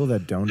are people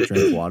that don't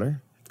drink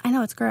water. I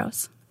know, it's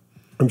gross.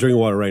 I'm drinking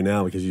water right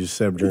now because you just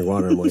said I'm drinking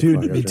water. I'm like,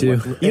 dude, me too.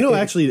 Water. You know,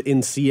 actually, in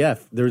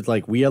CF, there's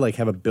like we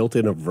have a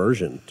built-in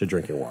aversion to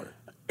drinking water.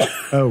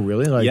 Oh,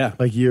 really? Like, yeah.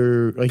 Like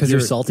you're because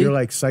you're salty. You're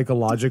like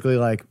psychologically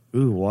like,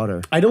 ooh,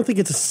 water. I don't think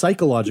it's a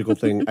psychological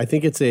thing. I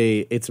think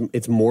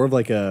it's more of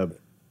like a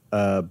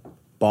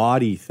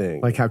body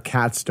thing. Like how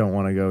cats don't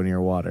want to go near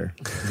water.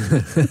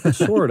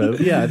 Sort of.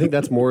 Yeah, I think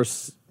that's more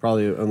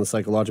probably on the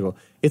psychological.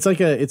 It's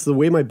like it's the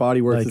way my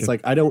body works. It's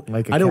like I don't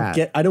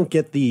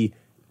get the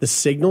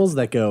signals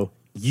that go,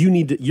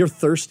 you're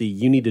thirsty,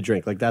 you need to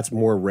drink. Like that's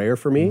more rare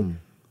for me.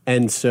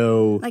 And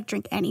so, like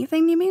drink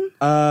anything, you mean?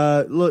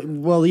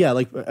 Well, yeah.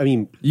 Like I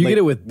mean, you like get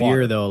it with water.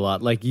 beer though a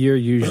lot. Like you're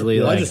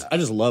usually I like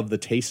just love the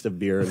taste of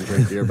beer and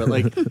drink beer, but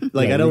like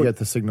Yeah, I don't get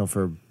the signal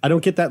for. I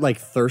don't get that like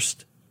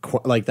thirst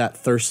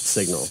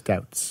signal,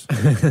 stouts,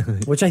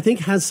 which I think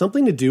has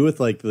something to do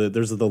with like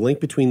there's the link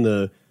between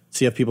the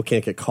CF people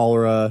can't get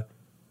cholera,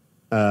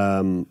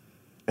 and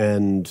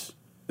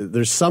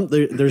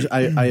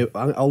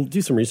I'll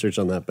do some research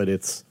on that, but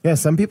it's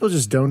some people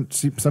just don't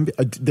see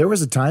there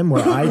was a time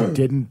where I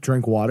didn't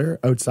drink water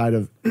outside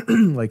of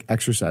like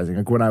exercising.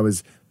 Like when I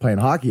was playing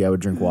hockey, I would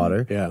drink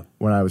water. Yeah.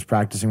 When I was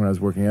practicing, when I was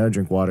working out, I'd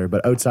drink water.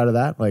 But outside of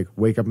that, like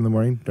wake up in the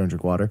morning, don't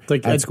drink water.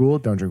 Like at school,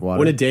 don't drink water.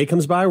 When a day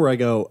comes by where I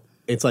go,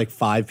 it's like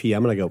 5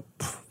 p.m. and I go,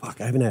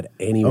 fuck, I haven't had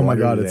any water. Oh my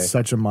god, today. it's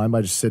such a mind.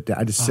 I just sit down.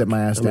 I just sit my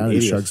ass I'm down an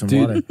and just idiot. chug some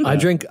dude, water.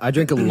 I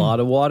drink a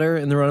lot of water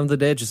in the run of the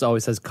day. It just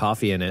always has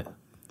coffee in it.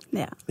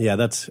 Yeah. Yeah,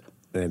 that's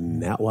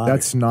not water.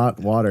 That's not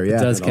water. Yeah, It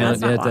does count.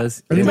 That's not Yeah, it water.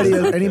 does.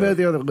 Anybody out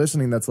there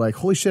listening that's like,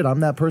 holy shit,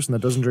 I'm that person that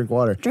doesn't drink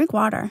water. Drink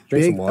water.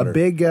 Drink some water. A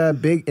big,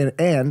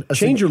 and a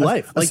Change your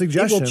life. A Like, it will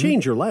suggestion.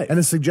 change your life. And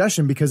a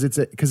suggestion because it's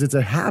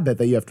a habit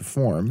that you have to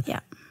form. Yeah.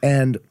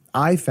 And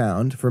I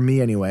found, for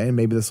me anyway, and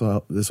maybe this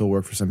will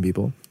work for some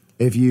people,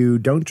 if you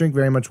don't drink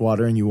very much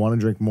water and you want to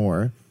drink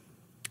more,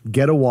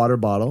 get a water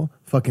bottle,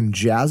 fucking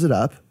jazz it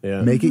up,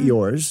 make it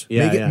yours,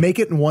 make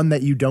it one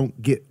that you don't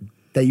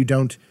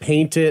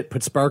paint it,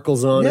 put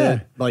sparkles on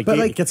it,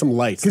 get some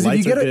lights. Because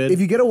Lights are good.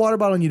 if you get a water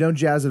bottle and you don't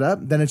jazz it up,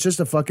 then it's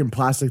just a fucking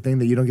plastic thing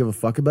that you don't give a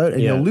fuck about,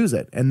 and you'll lose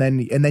it, and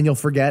then you'll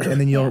forget,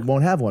 and then you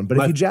won't have one. But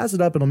if you jazz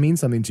it up, it'll mean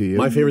something to you.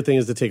 My favorite thing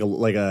is to take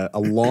a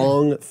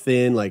long,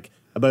 thin, like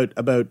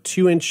about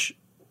 2-inch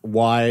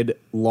wide,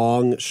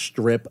 long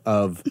strip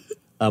of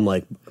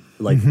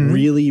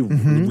really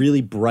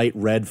bright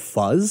red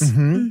fuzz,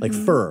 like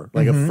fur,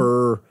 like a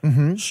fur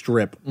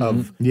strip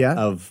of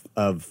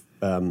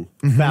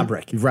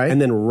fabric, right?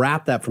 And then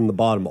wrap that from the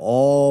bottom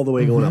all the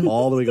way going up,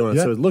 all the way going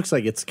up. So it looks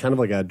like it's kind of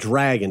like a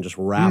dragon just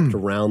wrapped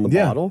around the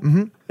bottle.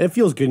 And it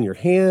feels good in your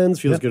hands,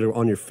 feels good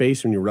on your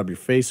face when you rub your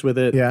face with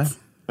it. Yeah.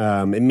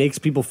 It makes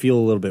people feel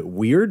a little bit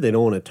weird. They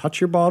don't want to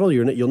touch your bottle.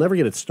 You'll never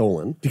get it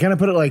stolen. Do you kind of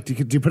put it like, do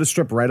you put a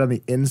strip right on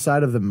the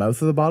inside of the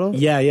mouth of the bottle?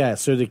 Yeah.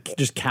 So it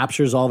just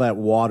captures all that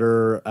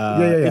water.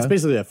 It's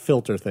basically a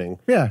filter thing.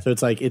 Yeah. So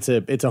it's like it's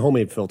a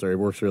homemade filter. It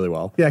works really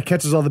well. Yeah, it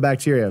catches all the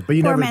bacteria, but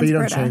you don't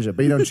change it.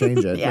 But you don't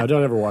change it. No,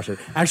 don't ever wash it.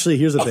 Actually,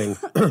 here's the thing.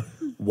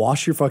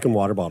 Wash your fucking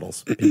water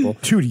bottles, people.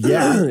 Dude,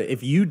 yeah.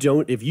 If you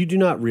do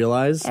not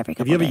realize, if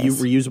you have a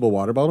reusable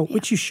water bottle,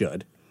 which you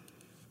should,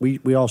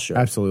 we all should.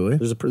 Absolutely.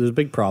 There's a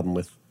big problem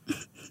with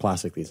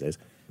plastic these days.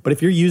 But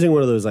if you're using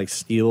one of those like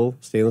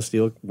stainless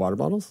steel water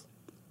bottles,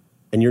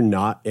 and you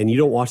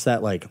don't wash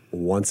that like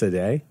once a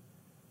day,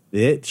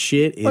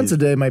 once a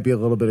day might be a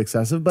little bit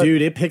excessive, but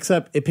dude, it picks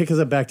up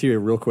bacteria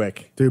real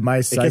quick. Dude,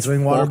 my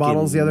cycling water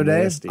bottles the other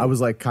day, nasty. I was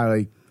like,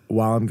 Kylie,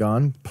 while I'm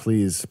gone,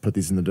 please put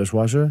these in the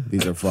dishwasher.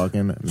 These are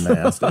fucking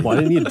nasty. Why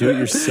didn't you do it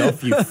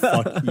yourself? You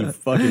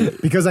fucking.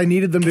 Because I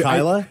needed them to.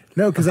 Kyla?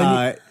 Because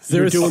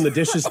you're doing the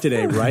dishes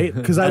today, right?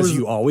 Because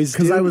you always do.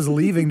 Because I was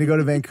leaving to go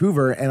to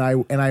Vancouver, and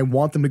I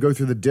want them to go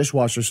through the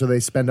dishwasher so they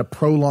spend a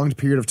prolonged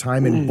period of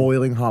time in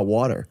boiling hot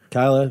water.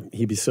 Kyla,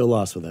 he'd be so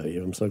lost without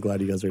you. I'm so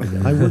glad you guys are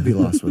together. I would be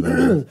lost without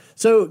you.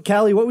 So,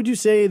 Callie, what would you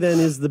say then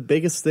is the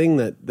biggest thing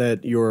that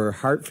your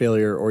heart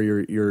failure or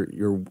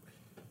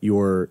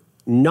your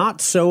not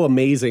so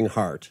amazing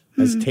heart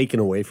has taken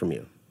away from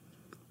you?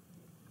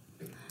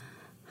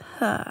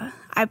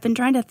 I've been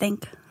trying to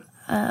think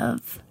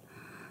of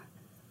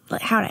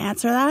like how to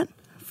answer that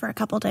for a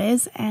couple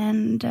days,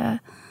 and I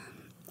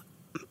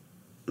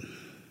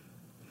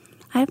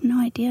have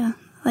no idea.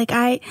 Like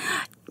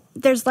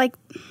there's like,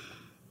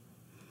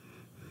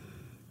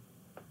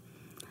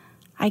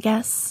 I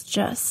guess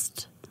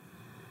just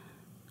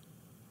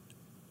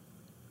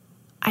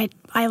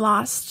I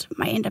lost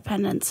my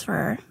independence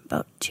for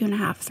about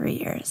 2.5, 3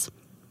 years.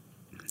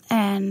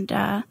 And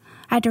I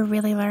had to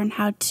really learn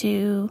how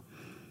to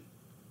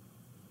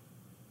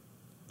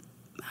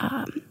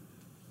I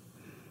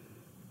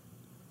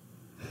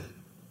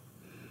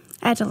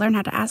had to learn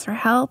how to ask for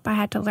help. I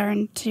had to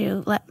learn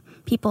to let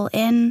people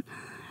in,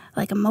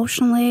 like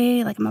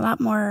emotionally. Like I'm a lot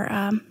more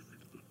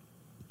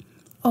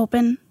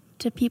open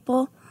to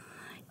people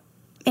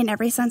in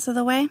every sense of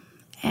the way.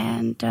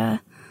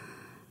 And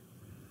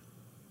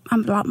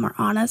I'm a lot more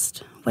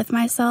honest with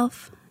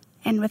myself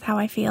and with how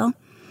I feel.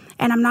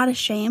 And I'm not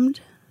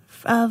ashamed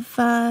of,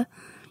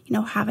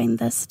 having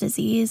this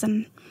disease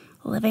and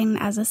living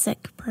as a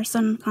sick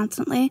person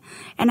constantly.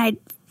 And I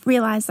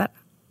realized that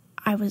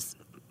I was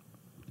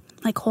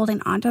like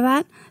holding on to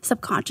that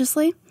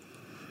subconsciously.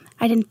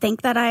 I didn't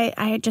think that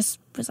I just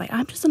was like,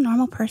 I'm just a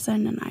normal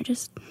person and I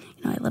just,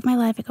 I live my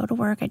life, I go to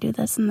work, I do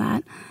this and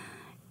that.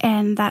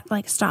 And that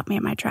like stopped me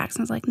in my tracks.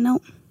 And I was like,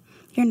 nope,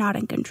 you're not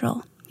in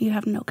control. You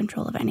have no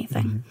control of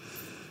anything.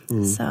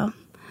 So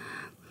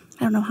I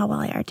don't know how well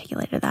I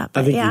articulated that.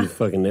 But I think you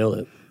fucking nailed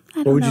it.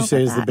 What would you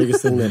say is the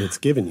biggest thing that it's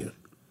given you?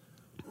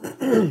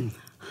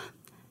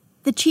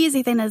 The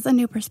cheesy thing is a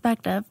new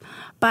perspective,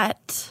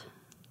 but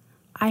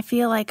I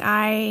feel like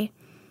I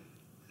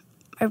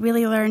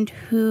really learned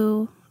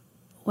who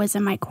was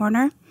in my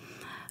corner,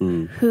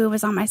 who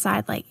was on my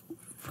side, like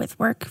with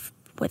work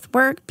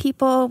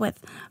people,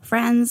 with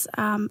friends,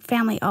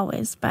 family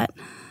always, but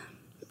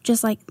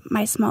just like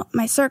my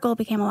circle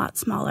became a lot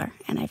smaller,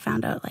 and I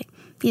found out like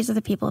these are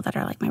the people that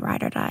are like my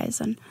ride or dies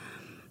and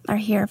are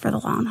here for the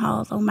long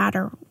haul, no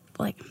matter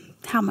like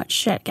how much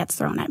shit gets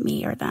thrown at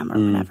me or them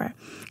or whatever.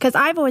 Because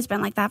I've always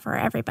been like that for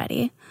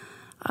everybody,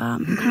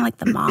 kind of like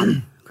the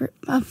mom group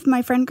of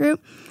my friend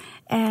group,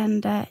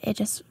 and it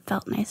just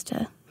felt nice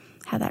to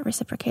have that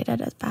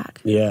reciprocated as back.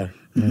 Yeah,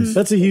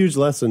 that's a huge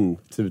lesson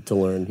to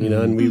learn,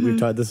 and we've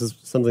taught, this is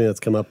something that's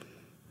come up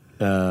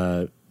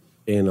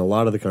in a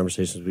lot of the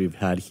conversations we've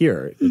had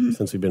here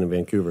since we've been in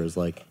Vancouver, is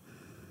like,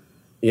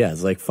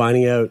 it's like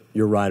finding out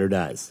your ride or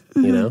dies,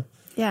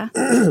 Yeah.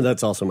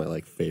 That's also my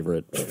like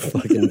favorite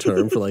fucking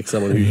term for like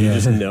someone who you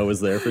just know is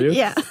there for you.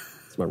 Yeah.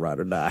 It's my ride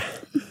or die.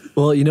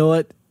 Well, you know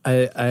what?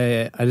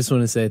 I just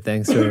want to say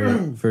thanks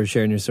for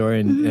sharing your story,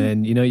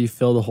 and you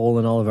filled a hole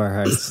in all of our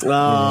hearts.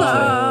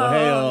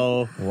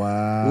 Hey-oh.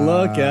 Wow.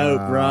 Look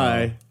out,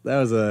 Bri. That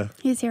was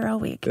He's here all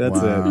week. That's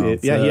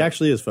it. Yeah, he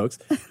actually is, folks.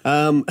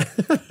 Well,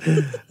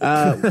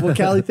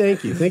 Callie,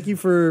 thank you. Thank you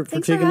for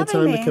taking the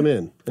time to come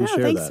in and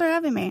share thanks that. for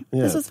having me.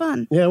 Yeah. This was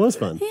fun. Yeah, it was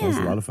fun. Yeah. It was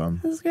a lot of fun.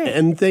 This was great.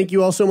 And thank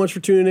you all so much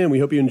for tuning in. We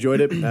hope you enjoyed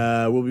it.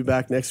 We'll be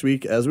back next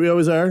week, as we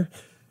always are,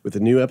 with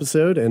a new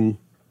episode. And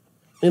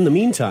in the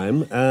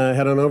meantime,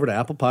 head on over to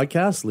Apple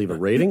Podcasts, leave a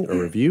rating, a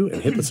review,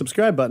 and hit the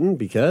subscribe button,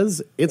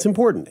 because it's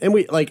important. And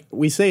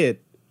we say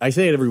it. I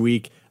say it every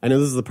week. I know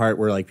this is the part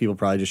where like people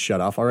probably just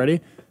shut off already.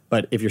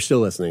 But if you're still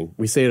listening,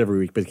 we say it every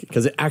week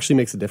because it actually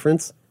makes a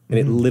difference, and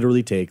it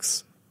literally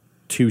takes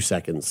 2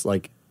 seconds.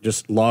 Like,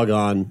 just log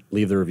on,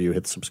 leave the review,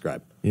 hit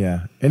subscribe.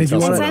 Yeah, and if you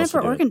want to sign up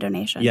for organ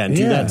donation, and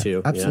do that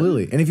too.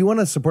 Absolutely. Yeah. And if you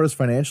want to support us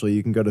financially,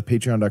 you can go to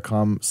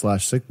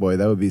patreon.com/sickboy.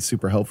 That would be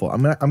super helpful.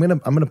 I'm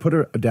gonna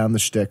put down the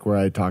shtick where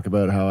I talk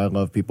about how I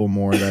love people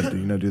more that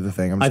do the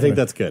thing. I think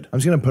that's good. I'm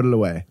just gonna put it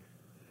away.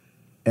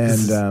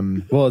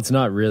 And well, it's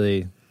not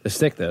really a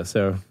stick though.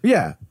 So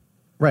yeah.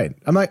 Right.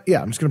 I'm just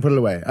going to put it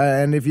away.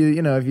 And if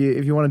you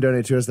want to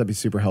donate to us, that'd be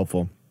super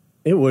helpful.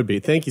 It would be.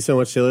 Thank you so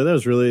much, Taylor. That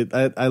was really,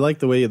 I like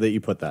the way that you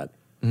put that.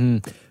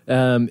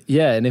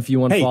 Yeah. And if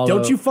you want to follow. Hey,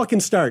 don't you fucking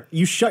start.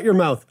 You shut your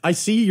mouth. I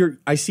see you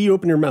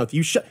open your mouth.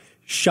 You shut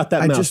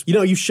that mouth.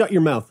 You shut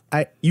your mouth.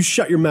 You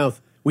shut your mouth.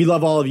 We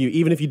love all of you,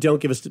 even if you don't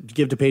give to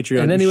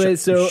Patreon. And anyway,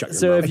 so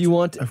if you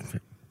want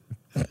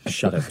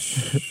shut it.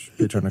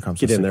 Patreon.com.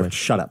 Get in there.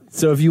 Shut up.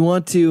 So if you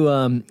want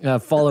to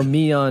follow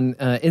me on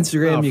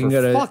Instagram, you can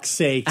go to fuck's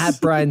sakes. at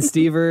Brian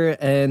Stever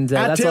and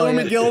at that's Taylor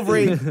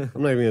McGilvery.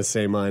 I'm not even gonna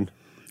say mine.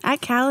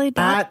 At Callie.B.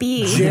 At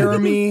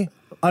Jeremy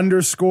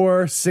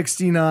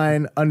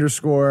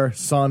 _69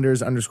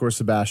 Saunders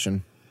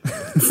 _Sebastian.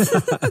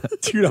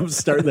 Dude, I'm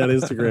starting that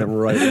Instagram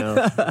right now.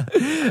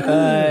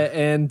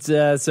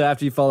 So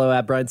after you follow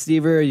at Brian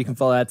Stever, you can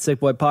follow at Sick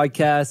Boy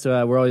Podcast.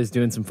 We're always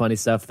doing some funny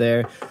stuff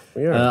there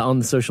on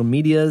the social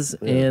medias.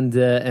 Yeah.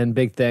 And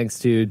big thanks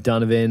to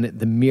Donovan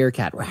the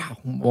Meerkat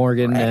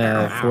Morgan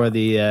for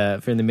the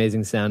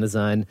amazing sound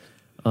design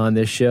on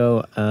this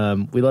show.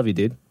 We love you,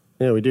 dude.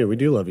 Yeah, we do. We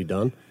do love you,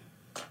 Don.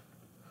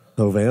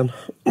 Oh, Van.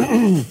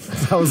 I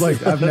was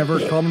like, I've never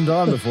called him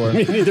Don before.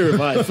 Me neither have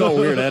I. It felt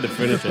weird. I had to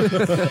finish it.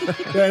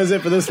 That is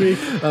it for this week.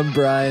 I'm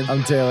Brian.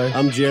 I'm Taylor.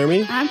 I'm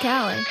Jeremy. I'm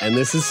Callie. And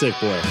this is Sick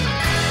Boy.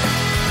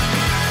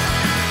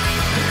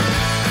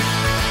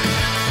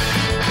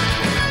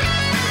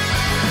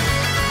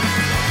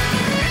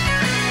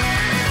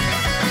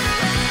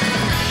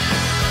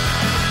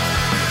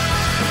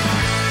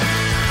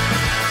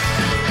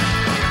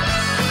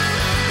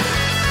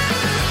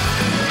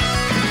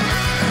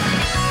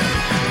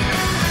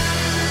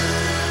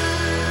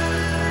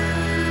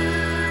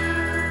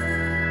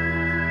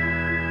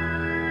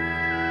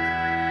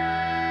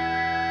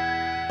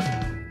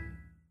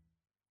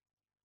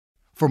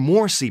 For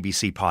more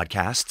CBC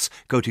podcasts,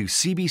 go to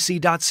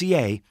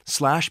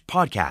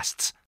cbc.ca/podcasts.